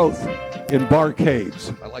a growth in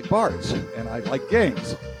barcades. I like bars, and I like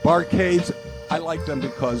games. Barcades, I like them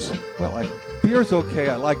because, beer's okay.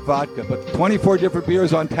 I like vodka, but 24 different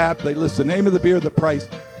beers on tap. They list the name of the beer, the price,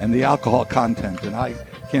 and the alcohol content. And I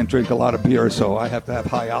can't drink a lot of beer, so I have to have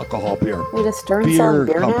high alcohol beer. Wait, is Stern selling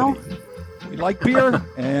beer now? We like beer,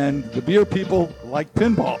 and the beer people like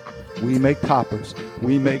pinball. We make toppers.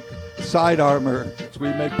 We make side armor,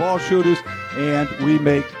 we make ball shooters, and we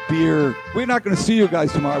make beer. We're not going to see you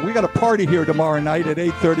guys tomorrow. We got a party here tomorrow night at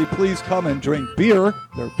 8:30. Please come and drink beer,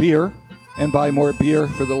 their beer, and buy more beer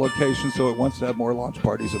for the location so it wants to have more launch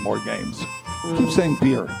parties and more games. I keep saying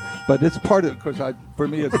beer, but it's part of, because for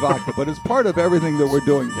me it's vodka, but it's part of everything that we're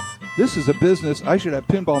doing here. This is a business. I should have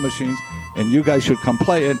pinball machines, and you guys should come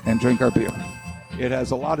play it and drink our beer. It has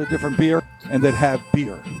a lot of different beer, and that have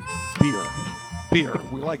beer. Beer.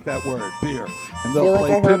 We like that word, beer. And they'll play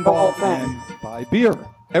pinball and buy beer.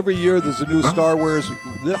 Every year there's a new Star Wars.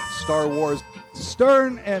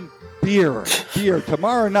 Stern and beer. Beer.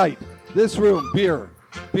 Tomorrow night, this room, beer.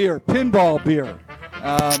 Pinball beer.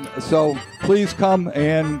 So please come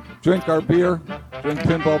and drink our beer. Drink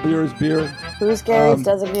pinball beer. Who's Gary's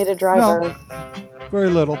designated driver? No, very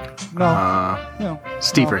little. No.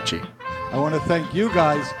 Steve Ritchie. I want to thank you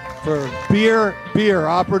guys for beer,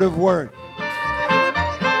 operative word.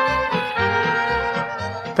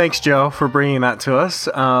 Thanks, Joe, for bringing that to us.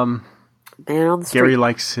 Man on the street. Gary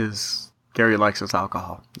likes his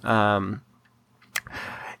alcohol.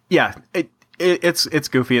 It's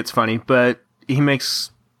goofy, it's funny, but he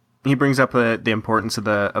brings up the importance of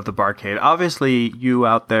the barcade. Obviously, you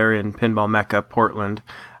out there in Pinball Mecca, Portland,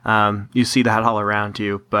 you see that all around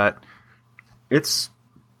you, but it's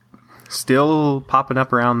still popping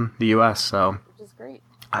up around the U.S. So, which is great.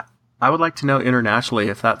 I would like to know internationally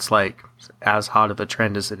if that's as hot of a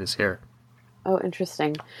trend as it is here. Oh,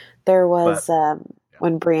 interesting. There was,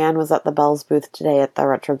 when Brianne was at the Bell's booth today at the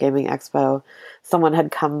Retro Gaming Expo, someone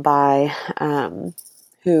had come by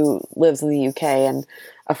who lives in the UK, and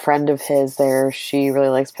a friend of his there, she really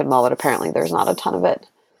likes pinball, but apparently there's not a ton of it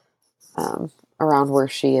around where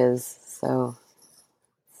she is. So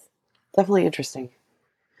definitely interesting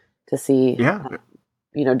to see,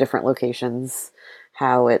 different locations,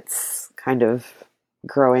 how it's kind of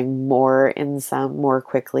growing more in some more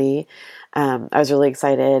quickly. I was really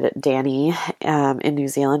excited. Danny in New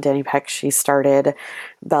Zealand, Danny Peck, she started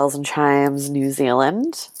Bells and Chimes New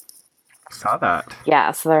Zealand. Saw that.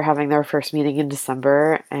 Yeah, so they're having their first meeting in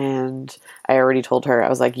December, and I already told her, I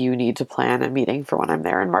was like, you need to plan a meeting for when I'm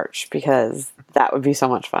there in March, because that would be so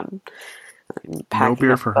much fun. No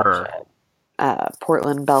beer for her.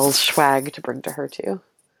 Portland Bells swag to bring to her too.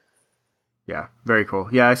 Yeah, very cool.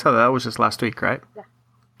 Yeah, I saw that. That was just last week, right? Yeah.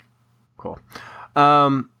 Cool.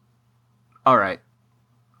 All right.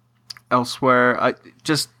 Elsewhere,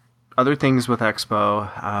 just other things with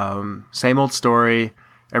Expo. Same old story.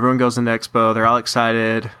 Everyone goes into Expo. They're all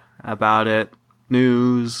excited about it.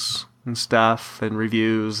 News and stuff and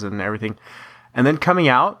reviews and everything. And then coming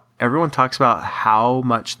out, everyone talks about how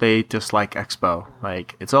much they dislike Expo.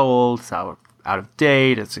 Like, it's old, it's out of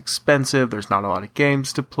date, it's expensive, there's not a lot of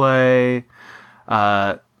games to play.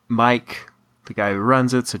 Mike, the guy who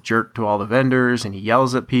runs it's a jerk to all the vendors, and he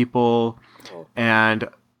yells at people. And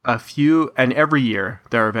every year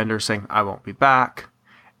there are vendors saying, I won't be back.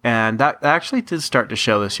 And that actually did start to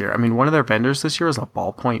show this year. I mean, one of their vendors this year was a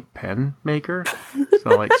ballpoint pen maker. So,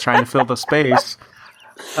 like, trying to fill the space.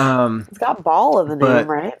 It's got ball in the name,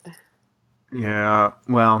 right? Yeah,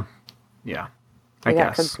 well, yeah. I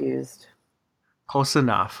guess. Got confused. Close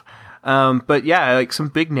enough. But yeah, like, some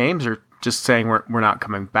big names are just saying we're not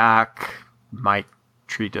coming back. Might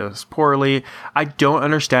treat us poorly. I don't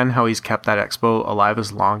understand how he's kept that expo alive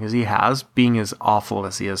as long as he has, being as awful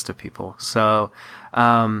as he is to people. So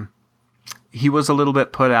he was a little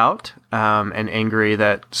bit put out and angry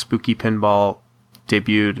that Spooky Pinball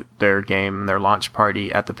debuted their game, their launch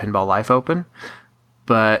party at the Pinball Life Open.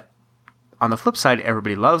 But on the flip side,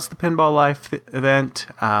 everybody loves the Pinball Life event.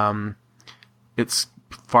 It's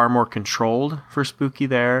far more controlled for Spooky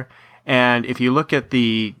there. And if you look at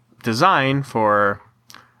the design for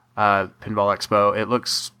Pinball Expo, it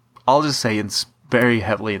looks, I'll just say, it's very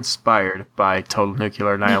heavily inspired by Total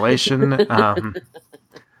Nuclear Annihilation.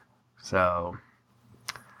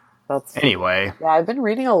 Anyway. Yeah, I've been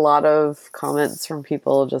reading a lot of comments from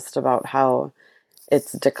people just about how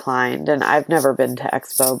it's declined. And I've never been to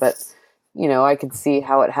Expo, but, I could see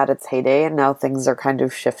how it had its heyday, and now things are kind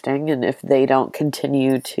of shifting. And if they don't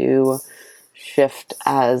continue to shift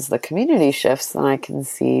as the community shifts, then I can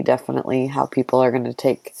see definitely how people are going to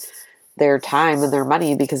take their time and their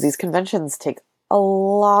money, because these conventions take a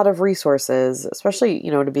lot of resources, especially,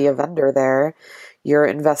 to be a vendor there. You're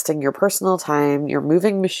investing your personal time, you're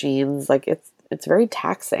moving machines, like it's very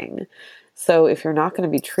taxing. So if you're not going to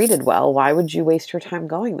be treated well, why would you waste your time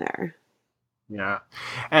going there? Yeah.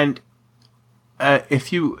 And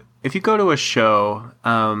if you go to a show,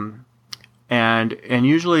 and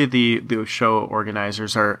usually the show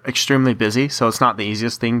organizers are extremely busy, so it's not the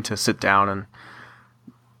easiest thing to sit down and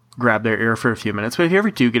grab their ear for a few minutes. But if you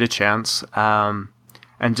ever do get a chance, and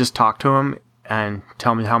just talk to them and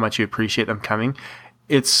tell me how much you appreciate them coming,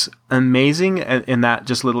 it's amazing in that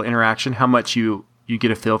just little interaction how much you get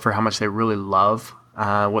a feel for how much they really love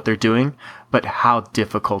what they're doing, but how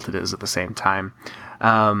difficult it is at the same time.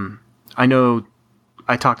 I know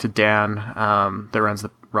I talk to Dan that runs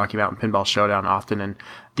the Rocky Mountain Pinball Showdown often, and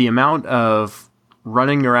the amount of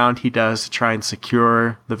running around he does to try and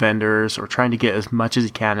secure the vendors or trying to get as much as he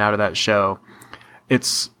can out of that show,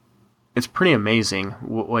 it's pretty amazing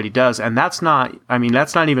what he does. And that's not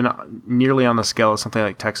even nearly on the scale of something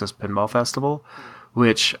like Texas Pinball Festival,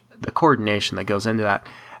 which the coordination that goes into that.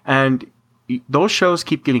 And those shows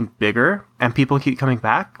keep getting bigger and people keep coming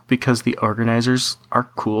back because the organizers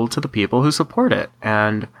are cool to the people who support it.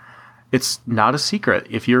 And it's not a secret.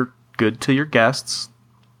 If you're good to your guests,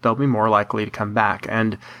 they'll be more likely to come back.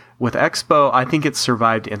 And with Expo, I think it's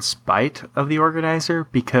survived in spite of the organizer,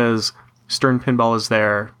 because Stern Pinball is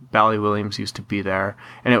there, Bally Williams used to be there,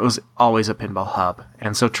 and it was always a pinball hub.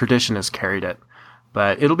 And so tradition has carried it.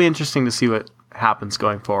 But it'll be interesting to see what happens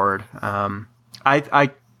going forward. I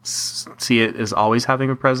see it as always having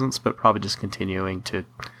a presence, but probably just continuing to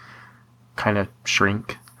kind of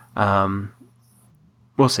shrink.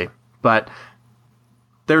 We'll see. But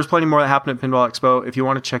there's plenty more that happened at Pinball Expo. If you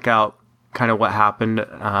want to check out kind of what happened,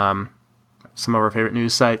 some of our favorite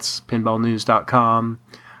news sites, pinballnews.com,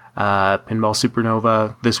 Pinball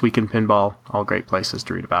Supernova, This Week in Pinball, all great places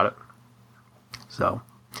to read about it. So,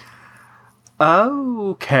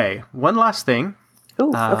 okay. One last thing.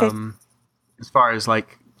 Ooh, okay. As far as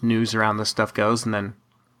like news around this stuff goes, and then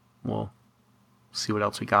we'll see what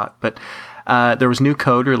else we got. But there was new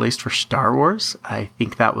code released for Star Wars. I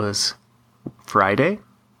think that was Friday.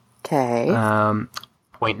 Okay.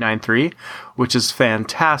 0.93, which is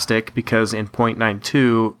fantastic because in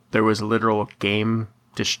 0.92 there was a literal game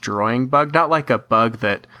destroying bug, not like a bug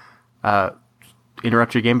that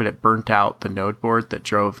interrupted your game, but it burnt out the node board that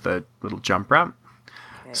drove the little jump ramp.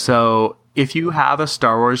 Okay. So if you have a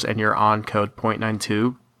Star Wars and you're on code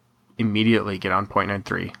 0.92, immediately get on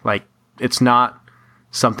 0.93. Like, it's not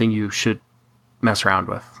something you should mess around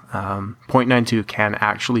with. 0.92 can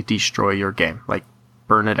actually destroy your game, like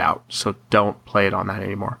burn it out. So don't play it on that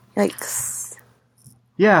anymore. Yikes.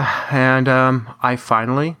 Yeah, and I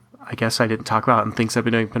guess I didn't talk about it in things I've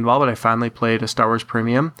been doing pinball, but I finally played a Star Wars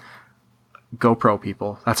Premium. GoPro,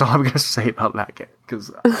 people. That's all I'm going to say about that game,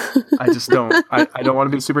 because I just don't. I don't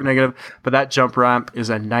want to be super negative, but that jump ramp is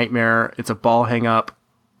a nightmare. It's a ball hang up,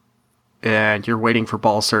 and you're waiting for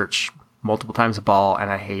ball search multiple times a ball,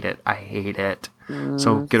 and I hate it.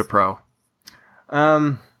 So get a pro.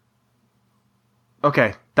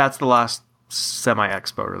 Okay, that's the last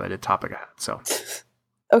semi-expo related topic I had. So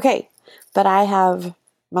okay, but I have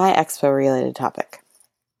my expo related topic.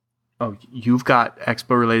 Oh, you've got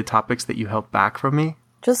expo-related topics that you held back from me?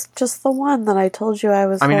 Just the one that I told you I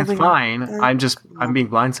was. I mean, it's fine. I'm being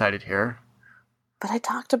blindsided here. But I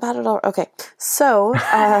talked about it all. Okay, so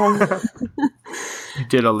you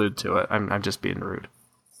did allude to it. I'm just being rude.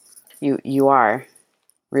 You are,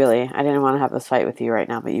 really. I didn't want to have this fight with you right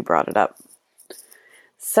now, but you brought it up.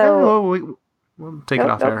 So we'll take it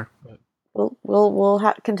off air.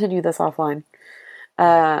 We'll continue this offline.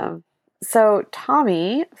 So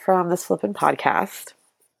Tommy from this Flippin' Podcast,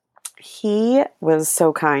 he was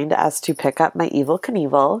so kind as to pick up my Evel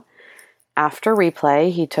Knievel. After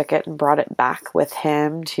replay, he took it and brought it back with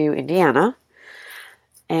him to Indiana.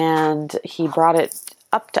 And he brought it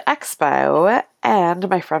up to Expo, and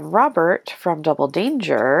my friend Robert from Double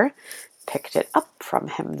Danger picked it up from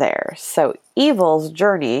him there. So Evel's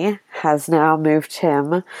journey has now moved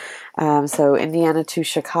him, so Indiana to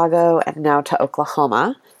Chicago and now to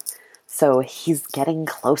Oklahoma. So he's getting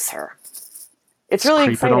closer. It's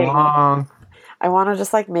really exciting. Along. I want to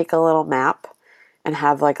just make a little map and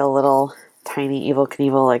have a little tiny Evel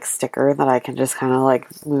Knievel sticker that I can just kind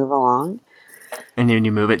of move along. And when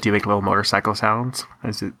you move it, do you make little motorcycle sounds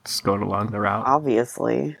as it's going along the route?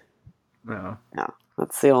 Obviously. No.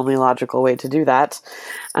 That's the only logical way to do that.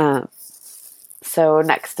 So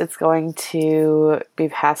next it's going to be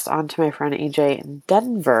passed on to my friend AJ in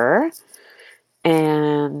Denver.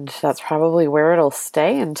 And that's probably where it'll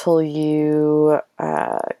stay until you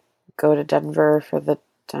go to Denver for the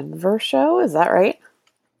Denver show. Is that right?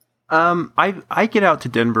 I get out to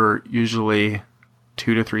Denver usually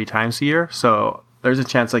 2 to 3 times a year, so there's a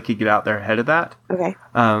chance I could get out there ahead of that. Okay.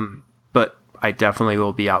 But I definitely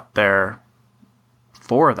will be out there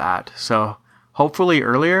for that. So hopefully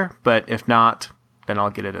earlier, but if not, then I'll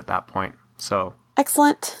get it at that point. So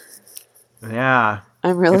excellent. Yeah.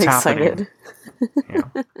 I'm really excited.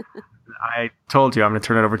 I told you I'm going to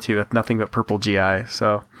turn it over to you with nothing but purple GI,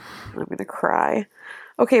 so I'm going to cry.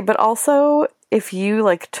 Okay, but also if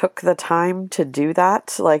you took the time to do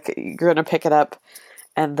that, you're going to pick it up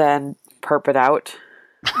and then perp it out,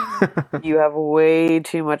 you have way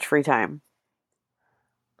too much free time.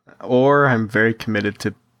 Or I'm very committed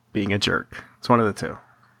to being a jerk. It's one of the two.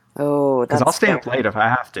 Oh, that's because I'll stay up late if I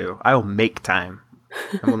have to. I will make time.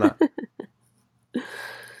 I will not.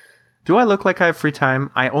 Do I look like I have free time?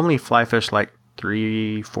 I only fly fish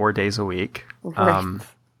 3-4 days a week. Right.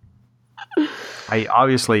 I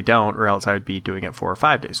obviously don't, or else I would be doing it 4 or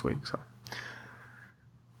 5 days a week. So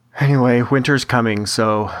anyway, winter's coming,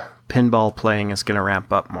 so pinball playing is going to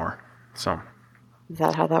ramp up more. So is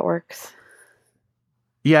that how that works?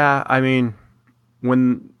 Yeah, I mean,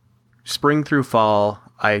 when spring through fall,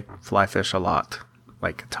 I fly fish a lot,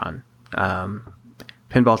 a ton.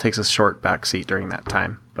 Pinball takes a short backseat during that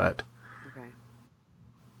time, but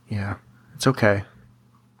yeah, it's okay.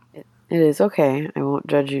 It is okay. I won't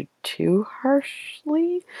judge you too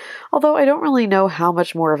harshly. Although I don't really know how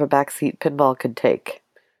much more of a backseat pinball could take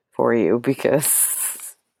for you,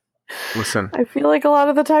 because listen, I feel like a lot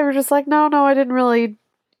of the time you're just no, I didn't really.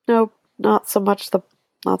 Nope, not so much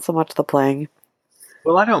the playing.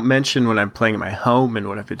 Well, I don't mention when I'm playing at my home and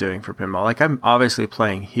what I've been doing for pinball. I'm obviously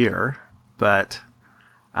playing here, but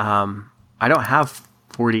I don't have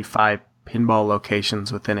 45 pinball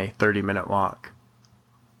locations within a 30-minute walk.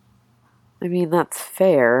 I mean, that's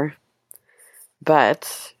fair,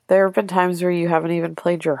 but there have been times where you haven't even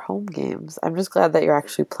played your home games. I'm just glad that you're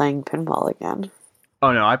actually playing pinball again.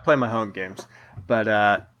 Oh, no, I play my home games, but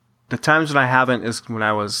the times when I haven't is when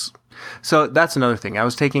I was... So that's another thing. I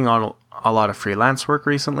was taking on a lot of freelance work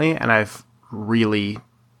recently, and I've really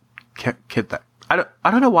kid that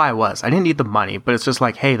I don't know why I was. I didn't need the money, but it's just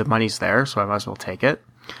like, hey, the money's there, so I might as well take it.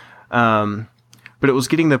 But it was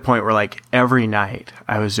getting to the point where like every night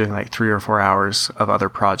I was doing like 3 or 4 hours of other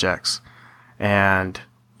projects. And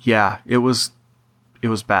yeah, it was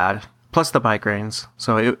bad. Plus the migraines.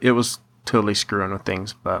 So it was totally screwing with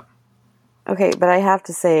things, but. Okay, but I have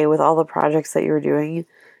to say, with all the projects that you were doing,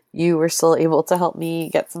 you were still able to help me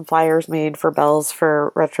get some flyers made for Bells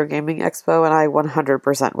for Retro Gaming Expo, and I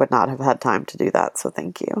 100% would not have had time to do that, so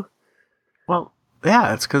thank you. Well,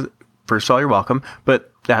 yeah, it's because, first of all, you're welcome,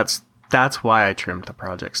 but that's why I trimmed the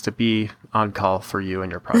projects, to be on call for you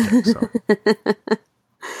and your project. So.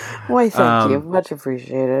 Why, thank you. Much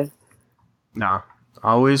appreciated. No,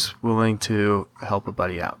 always willing to help a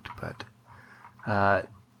buddy out, but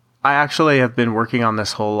I actually have been working on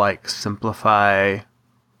this whole, like, simplify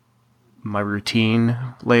my routine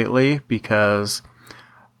lately, because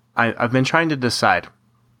I've been trying to decide,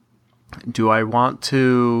 do I want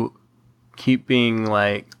to keep being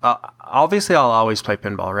like, obviously I'll always play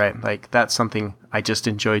pinball, right? Like, that's something I just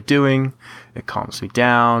enjoy doing. It calms me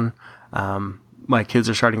down. My kids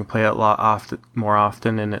are starting to play it more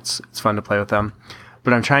often, and it's fun to play with them.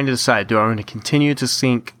 But I'm trying to decide, do I want to continue to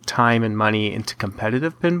sink time and money into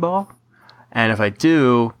competitive pinball? And if I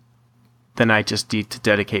do, then I just need to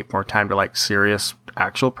dedicate more time to like serious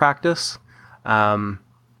actual practice. And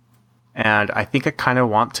I think I kind of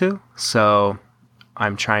want to. So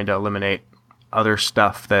I'm trying to eliminate other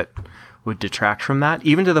stuff that would detract from that,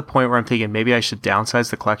 even to the point where I'm thinking maybe I should downsize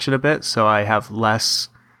the collection a bit so I have less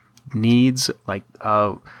needs. Like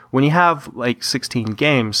when you have like 16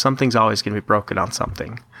 games, something's always going to be broken on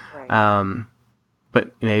something. Right.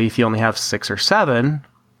 But maybe if you only have 6 or 7,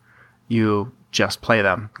 you just play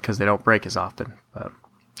them because they don't break as often. But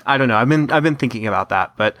I don't know. I've been thinking about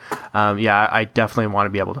that, but yeah, I definitely want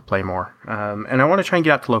to be able to play more, and I want to try and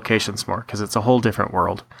get out to locations more because it's a whole different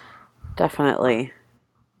world. Definitely,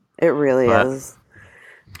 it really is.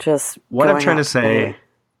 Just what I'm trying to say.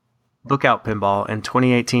 Look out, pinball! In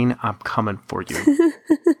 2018, I'm coming for you.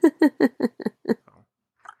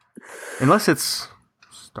 Unless it's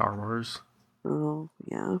Star Wars. Oh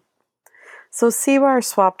yeah. So C-Bar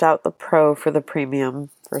swapped out the Pro for the Premium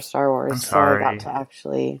for Star Wars. I'm sorry. So I got to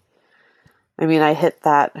actually... I mean, I hit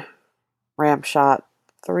that ramp shot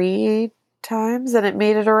 3 times, and it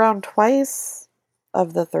made it around twice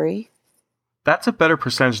of the 3. That's a better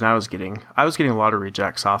percentage than I was getting. I was getting a lot of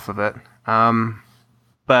rejects off of it.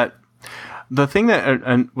 But the thing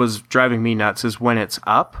that was driving me nuts is when it's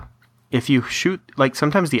up, if you shoot... Like,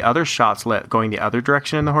 sometimes the other shot's going the other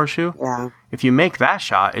direction in the horseshoe. Yeah. If you make that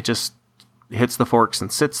shot, it just hits the forks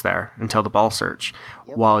and sits there until the ball search,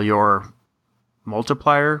 while your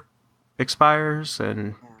multiplier expires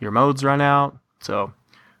and your modes run out. So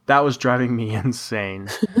that was driving me insane.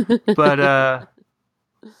 But I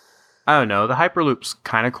don't know. The Hyperloop's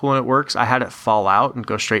kind of cool and it works. I had it fall out and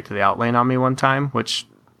go straight to the outlane on me one time, which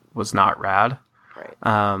was not rad.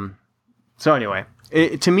 Right. So anyway,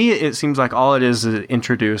 to me, it seems like all it is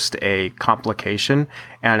introduced a complication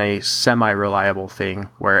and a semi-reliable thing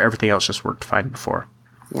where everything else just worked fine before.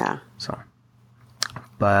 Yeah. So,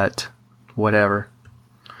 but whatever.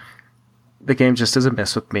 The game just doesn't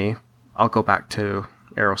mess with me. I'll go back to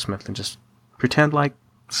Aerosmith and just pretend like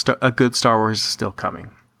a good Star Wars is still coming.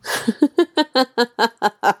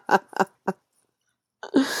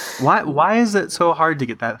 Why is it so hard to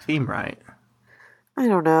get that theme right? I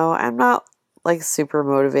don't know. I'm not like super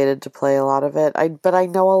motivated to play a lot of it. But I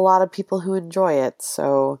know a lot of people who enjoy it,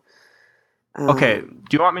 so... Okay,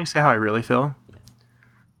 do you want me to say how I really feel?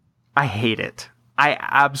 I hate it. I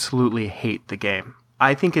absolutely hate the game.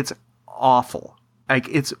 I think it's awful. Like,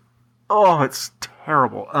 it's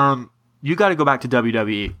terrible. You got to go back to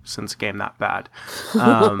WWE since a game that bad.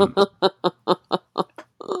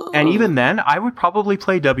 And even then, I would probably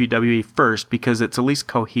play WWE first because it's at least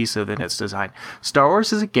cohesive in its design. Star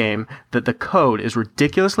Wars is a game that the code is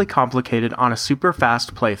ridiculously complicated on a super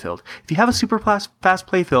fast playfield. If you have a super fast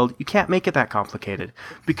playfield, you can't make it that complicated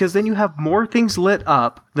because then you have more things lit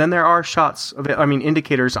up than there are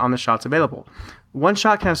indicators on the shots available. One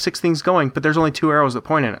shot can have 6 things going, but there's only 2 arrows that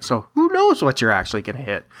point in it. So who knows what you're actually going to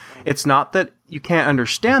hit? It's not that you can't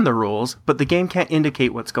understand the rules, but the game can't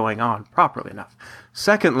indicate what's going on properly enough.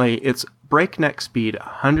 Secondly, it's breakneck speed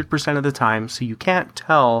 100% of the time, so you can't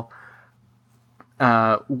tell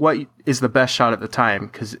what is the best shot at the time,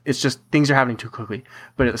 because it's just things are happening too quickly.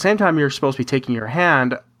 But at the same time, you're supposed to be taking your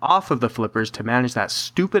hand off of the flippers to manage that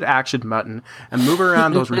stupid action button and move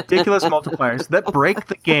around those ridiculous multipliers that break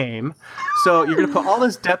the game. So you're going to put all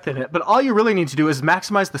this depth in it, but all you really need to do is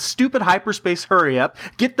maximize the stupid hyperspace hurry up,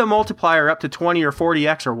 get the multiplier up to 20 or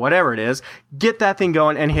 40x or whatever it is, get that thing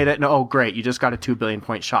going and hit it, and oh great, you just got a 2 billion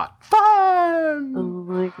point shot. Fun! Oh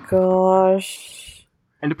my gosh.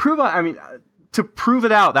 And to prove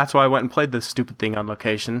it out, that's why I went and played this stupid thing on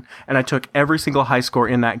location. And I took every single high score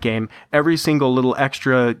in that game, every single little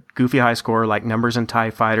extra goofy high score, like numbers and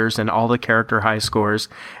TIE fighters and all the character high scores.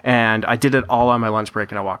 And I did it all on my lunch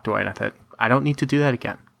break and I walked away and I thought, I don't need to do that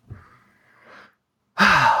again.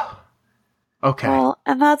 Okay. Well,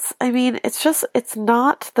 and it's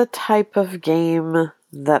not the type of game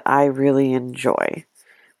that I really enjoy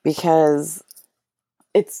because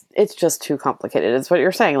it's just too complicated. It's what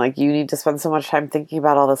you're saying. Like, you need to spend so much time thinking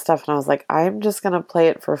about all this stuff. And I was like, I'm just going to play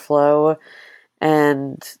it for flow.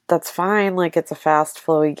 And that's fine. Like, it's a fast,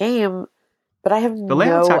 flowy game. But I have no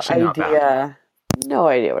idea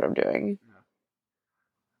what I'm doing.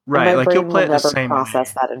 Right. Like, you'll play it the same way.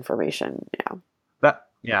 Process that information.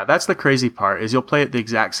 Yeah. That's the crazy part, is you'll play it the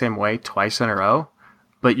exact same way twice in a row,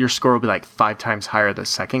 but your score will be like 5 times higher the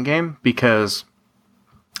second game because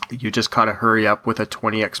you just gotta hurry up with a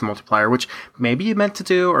 20x multiplier, which maybe you meant to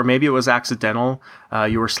do, or maybe it was accidental.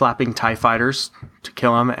 You were slapping TIE fighters to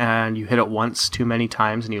kill them, and you hit it once too many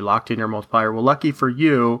times, and you locked in your multiplier. Well, lucky for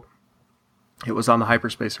you, it was on the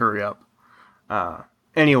hyperspace hurry up.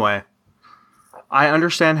 Anyway, I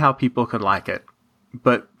understand how people could like it,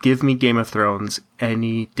 but give me Game of Thrones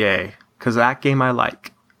any day, because that game I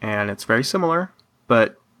like, and it's very similar,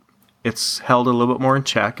 but it's held a little bit more in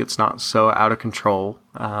check. It's not so out of control.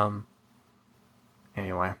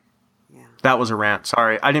 Anyway, That was a rant.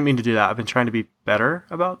 Sorry, I didn't mean to do that. I've been trying to be better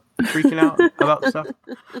about freaking out about stuff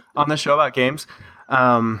on the show about games.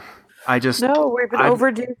 We've been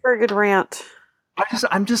overdue for a good rant.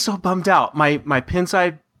 I'm just so bummed out. My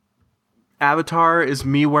pinside avatar is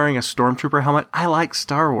me wearing a Stormtrooper helmet. I like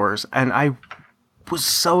Star Wars, and I was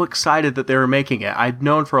so excited that they were making it. I'd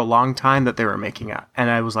known for a long time that they were making it. And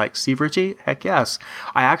I was like, Steve Ritchie? Heck yes.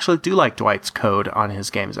 I actually do like Dwight's code on his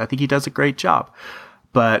games. I think he does a great job.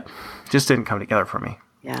 But just didn't come together for me.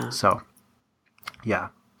 Yeah. So, yeah.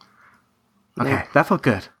 Okay, that felt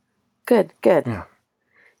good. Good. Yeah.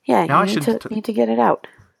 Yeah, now you need to get it out.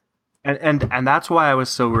 And that's why I was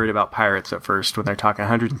so worried about Pirates at first, when they're talking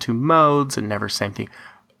 102 modes and never same thing.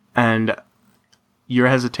 And your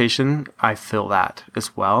hesitation, I feel that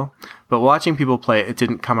as well. But watching people play it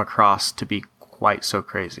didn't come across to be quite so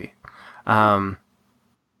crazy.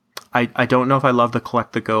 I don't know if I love the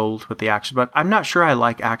collect the gold with the action button. I'm not sure I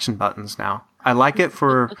like action buttons now. I like it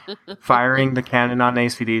for firing the cannon on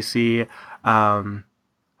AC/DC.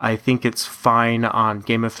 I think it's fine on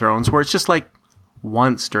Game of Thrones, where it's just like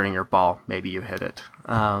once during your ball, maybe you hit it.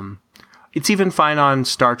 It's even fine on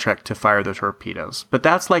Star Trek to fire the torpedoes, but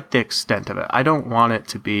that's like the extent of it. I don't want it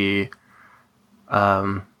to be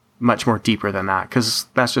much more deeper than that, because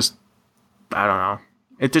that's just, I don't know.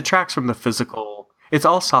 It detracts from the physical. It's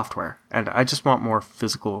all software, and I just want more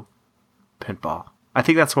physical pinball. I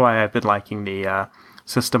think that's why I've been liking the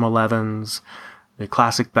System 11s, the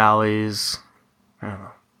classic Bally's. I don't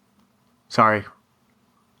know. Sorry,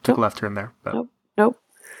 took a left turn there. But. Nope.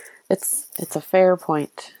 It's a fair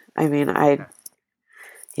point. I mean, I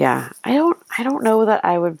don't know that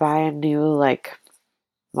I would buy a new, like,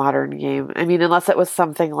 modern game. I mean, unless it was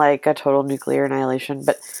something like a Total Nuclear Annihilation,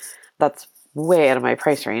 but that's way out of my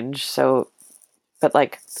price range. So, but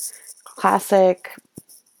like classic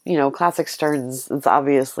Stearns is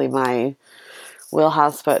obviously my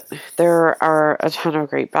wheelhouse, but there are a ton of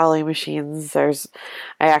great Bally machines. I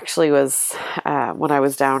actually was, when I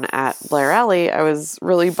was down at Blair Alley, I was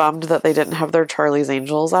really bummed that they didn't have their Charlie's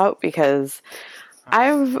Angels out, because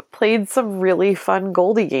I've played some really fun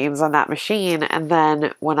Goldie games on that machine. And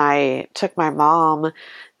then when I took my mom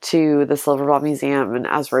to the Silver Ball Museum in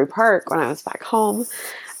Asbury Park when I was back home,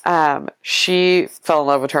 she fell in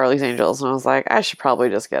love with Charlie's Angels, and I was like, I should probably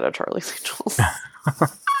just get a Charlie's Angels.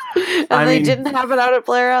 And they didn't have it out at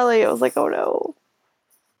Blair Alley. I was like, oh no.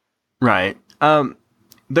 Right.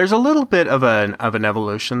 There's a little bit of an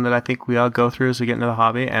evolution that I think we all go through as we get into the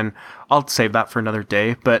hobby, and I'll save that for another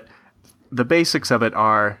day. But the basics of it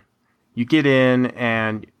are, you get in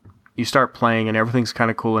and you start playing, and everything's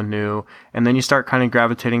kind of cool and new, and then you start kind of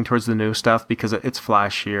gravitating towards the new stuff because it's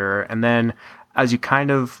flashier. And then as you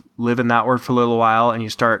kind of live in that world for a little while, and you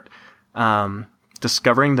start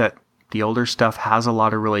discovering that the older stuff has a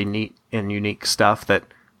lot of really neat and unique stuff that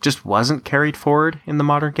just wasn't carried forward in the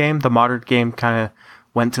modern game. The modern game kind of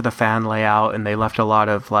went to the fan layout, and they left a lot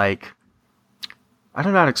of like, I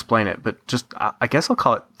don't know how to explain it, but just I guess I'll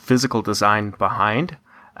call it physical design behind.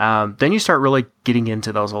 Then you start really getting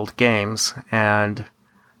into those old games, and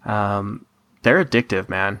they're addictive,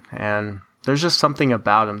 man. And there's just something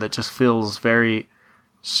about them that just feels very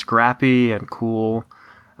scrappy and cool.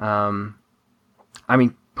 I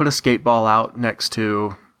mean, put a skate ball out next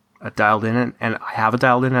to a dialed in, and I have a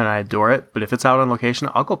dialed in and I adore it, but if it's out on location,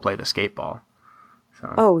 I'll go play the skate ball.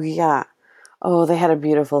 So. Oh, yeah. Oh, they had a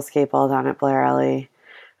beautiful skate ball down at Blair Alley.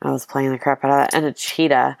 I was playing the crap out of that. And a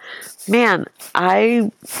cheetah. Man,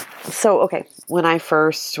 okay, when I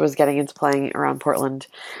first was getting into playing around Portland,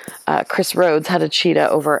 Chris Rhodes had a cheetah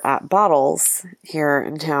over at Bottles here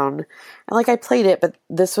in town. And, like, I played it, but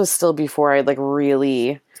this was still before I, like,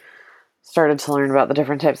 really started to learn about the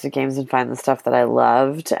different types of games and find the stuff that I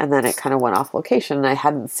loved. And then it kind of went off location, and I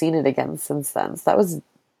hadn't seen it again since then. So that was,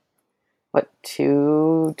 what,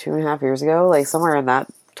 2.5 years ago? Like, somewhere in that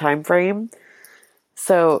time frame.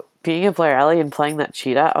 So being at Blair Alley and playing that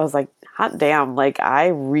cheetah, I was like, hot damn, like, I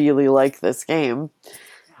really like this game.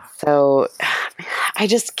 So I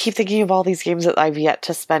just keep thinking of all these games that I've yet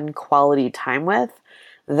to spend quality time with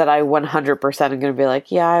that I 100% am going to be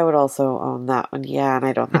like, yeah, I would also own that one. Yeah, and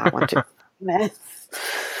I don't that one too.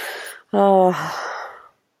 Well,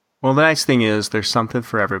 the nice thing is there's something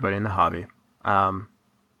for everybody in the hobby.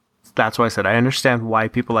 That's why I said I understand why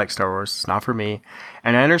people like Star Wars. It's not for me.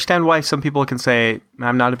 And I understand why some people can say,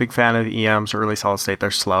 I'm not a big fan of EMs or early solid state. They're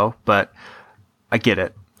slow, but I get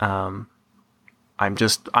it. I'm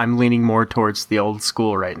leaning more towards the old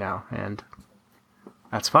school right now, and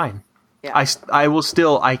that's fine. Yeah. I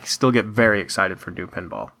still get very excited for new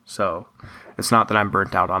pinball. So it's not that I'm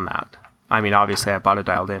burnt out on that. I mean, obviously I bought it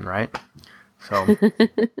dialed in, right? So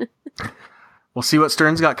we'll see what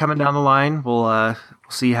Stern's got coming down the line. We'll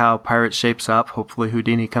see how Pirates shapes up. Hopefully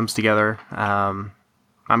Houdini comes together. I'm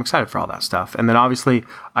excited for all that stuff. And then obviously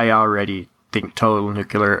I already think Total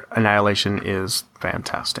Nuclear Annihilation is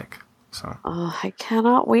fantastic. So I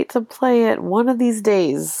cannot wait to play it one of these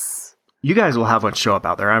days. You guys will have one show up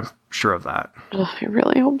out there. I'm sure of that. I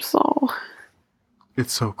really hope so.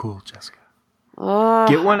 It's so cool, Jessica.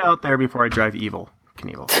 Get one out there before I drive Evil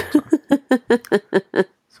Knievel.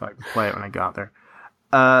 So I can play it when I get out there.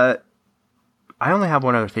 I only have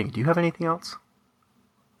one other thing. Do you have anything else?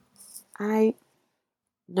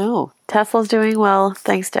 No. Tesla's doing well.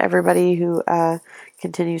 Thanks to everybody who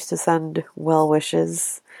continues to send well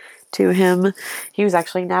wishes to him. He was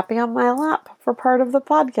actually napping on my lap for part of the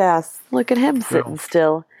podcast. Look at him sitting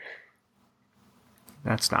still.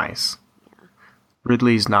 That's nice.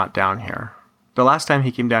 Ridley's not down here. The last time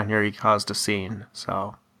he came down here, he caused a scene,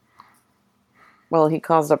 so... Well, he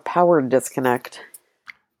caused a power disconnect.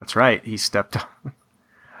 That's right. He stepped on.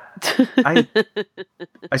 I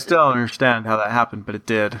still don't understand how that happened, but it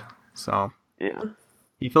did. So yeah,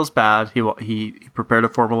 he feels bad. He prepared a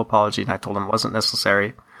formal apology, and I told him it wasn't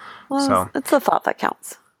necessary. Well, so it's the thought that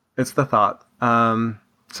counts. It's the thought.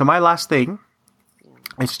 So my last thing,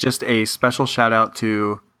 it's just a special shout out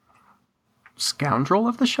to Scoundrel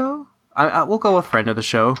of the show. We'll go with friend of the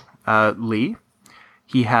show, Lee.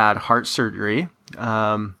 He had heart surgery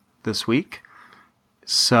this week.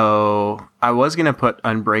 So I was going to put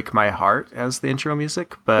Unbreak My Heart as the intro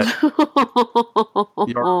music, but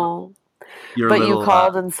you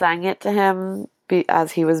called and sang it to him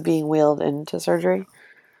as he was being wheeled into surgery?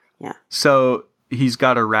 Yeah. So he's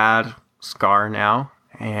got a rad scar now,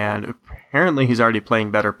 and apparently he's already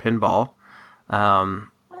playing better pinball.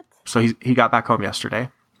 What? So he got back home yesterday,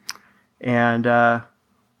 and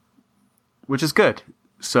which is good.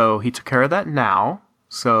 So he took care of that now.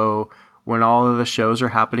 So when all of the shows are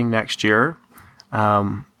happening next year,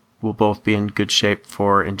 we'll both be in good shape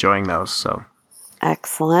for enjoying those. So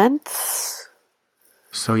excellent.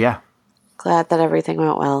 So yeah. Glad that everything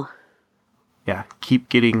went well. Yeah, keep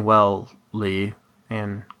getting well, Lee.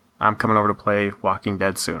 And I'm coming over to play Walking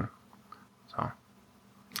Dead soon. So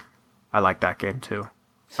I like that game too.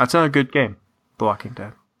 That's not a good game, The Walking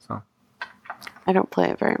Dead. So I don't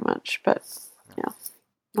play it very much, but yeah,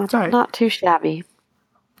 right. Not too shabby.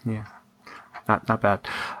 Yeah, not bad.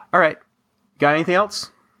 All right, got anything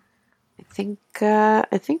else? I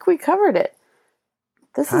think we covered it.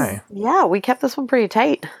 We kept this one pretty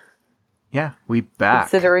tight. Yeah, we back.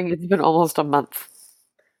 Considering it's been almost a month.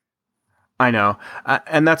 I know,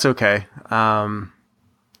 and that's okay.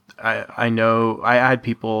 I know I had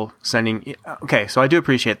people sending. Okay, so I do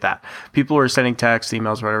appreciate that. People were sending texts,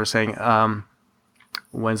 emails, whatever, saying,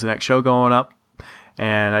 "When's the next show going up?"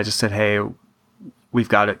 And I just said, "Hey, we've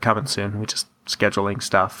got it coming soon. We just scheduling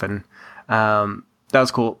stuff, and that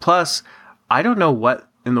was cool. Plus, I don't know what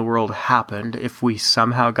in the world happened, if we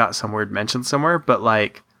somehow got some weird mention somewhere, but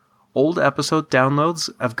like old episode downloads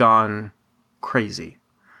have gone crazy.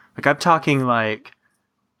 Like I'm talking like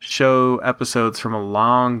show episodes from a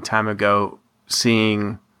long time ago,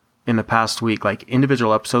 seeing in the past week, like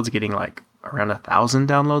individual episodes getting like around 1,000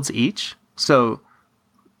 downloads each. So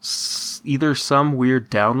either some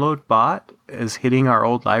weird download bot is hitting our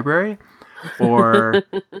old library, or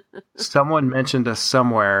someone mentioned us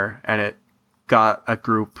somewhere and it got a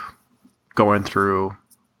group going through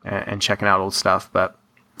and checking out old stuff. But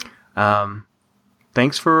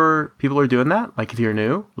thanks for people who are doing that. Like if you're a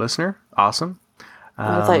new listener, awesome.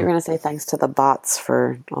 I thought you were going to say thanks to the bots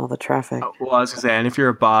for all the traffic. Well, I was going to say, and if you're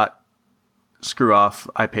a bot, screw off.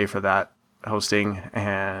 I pay for that hosting,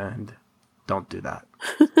 and don't do that.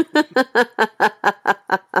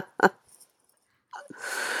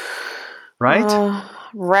 Right?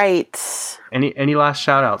 Right. Any last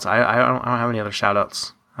shout outs? I don't have any other shout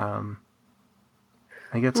outs. I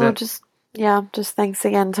think that's it. Just thanks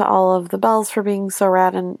again to all of the Bells for being so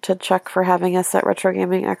rad, and to Chuck for having us at Retro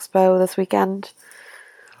Gaming Expo this weekend.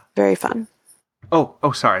 Very fun.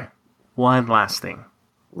 Oh, sorry. One last thing.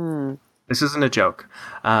 This isn't a joke.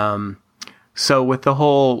 So with the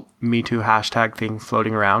whole Me Too hashtag thing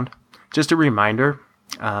floating around, just a reminder,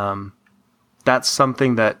 that's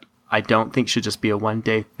something that I don't think should just be a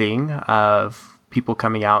one-day thing of people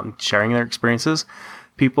coming out and sharing their experiences.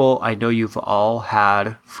 People, I know you've all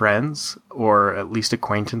had friends or at least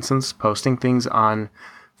acquaintances posting things on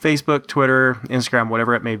Facebook, Twitter, Instagram,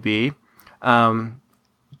 whatever it may be.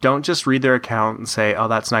 Don't just read their account and say, oh,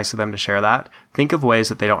 that's nice of them to share that. Think of ways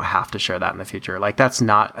that they don't have to share that in the future. Like, that's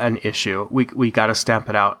not an issue. We got to stamp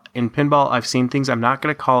it out. In pinball, I've seen things. I'm not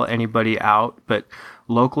going to call anybody out, but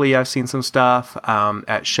locally, I've seen some stuff.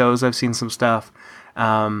 At shows, I've seen some stuff.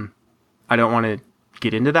 I don't want to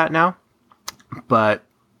get into that now, but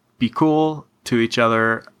be cool to each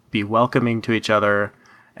other, be welcoming to each other,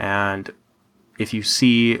 and if you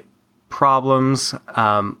see problems,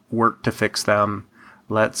 work to fix them.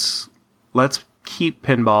 Let's keep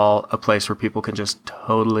pinball a place where people can just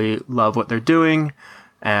totally love what they're doing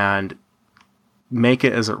and make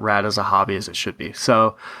it as rad as a hobby as it should be.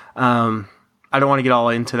 So, I don't want to get all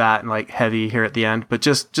into that and like heavy here at the end, but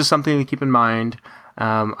just something to keep in mind.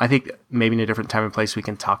 I think maybe in a different time and place we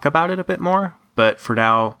can talk about it a bit more, but for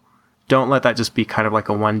now, don't let that just be kind of like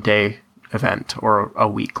a one-day event or a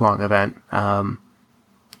week-long event.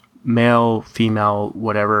 Male, female,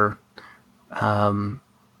 whatever.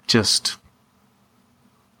 Just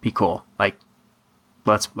be cool. Like,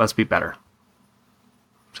 let's be better.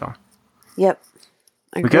 So. Yep.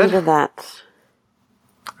 Agree to that.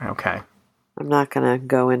 Okay. I'm not going to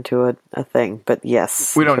go into a thing, but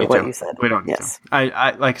yes. We don't need what to. You said. We don't need to.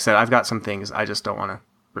 I like I said, I've got some things. I just don't want to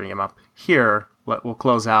bring them up here. We'll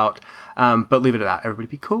close out. But leave it at that. Everybody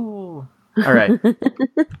be cool. All right.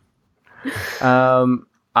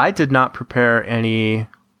 I did not prepare any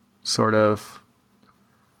sort of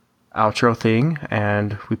outro thing,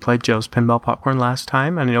 and we played Joe's Pinball Popcorn last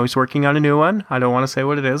time, and I know he's working on a new one. I don't want to say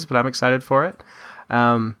what it is, but I'm excited for it.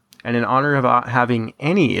 And in honor of having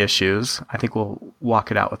any issues, I think we'll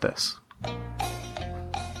walk it out with this.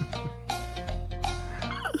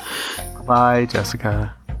 Bye,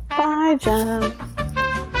 Jessica. Bye, Jen.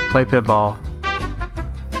 Play pinball.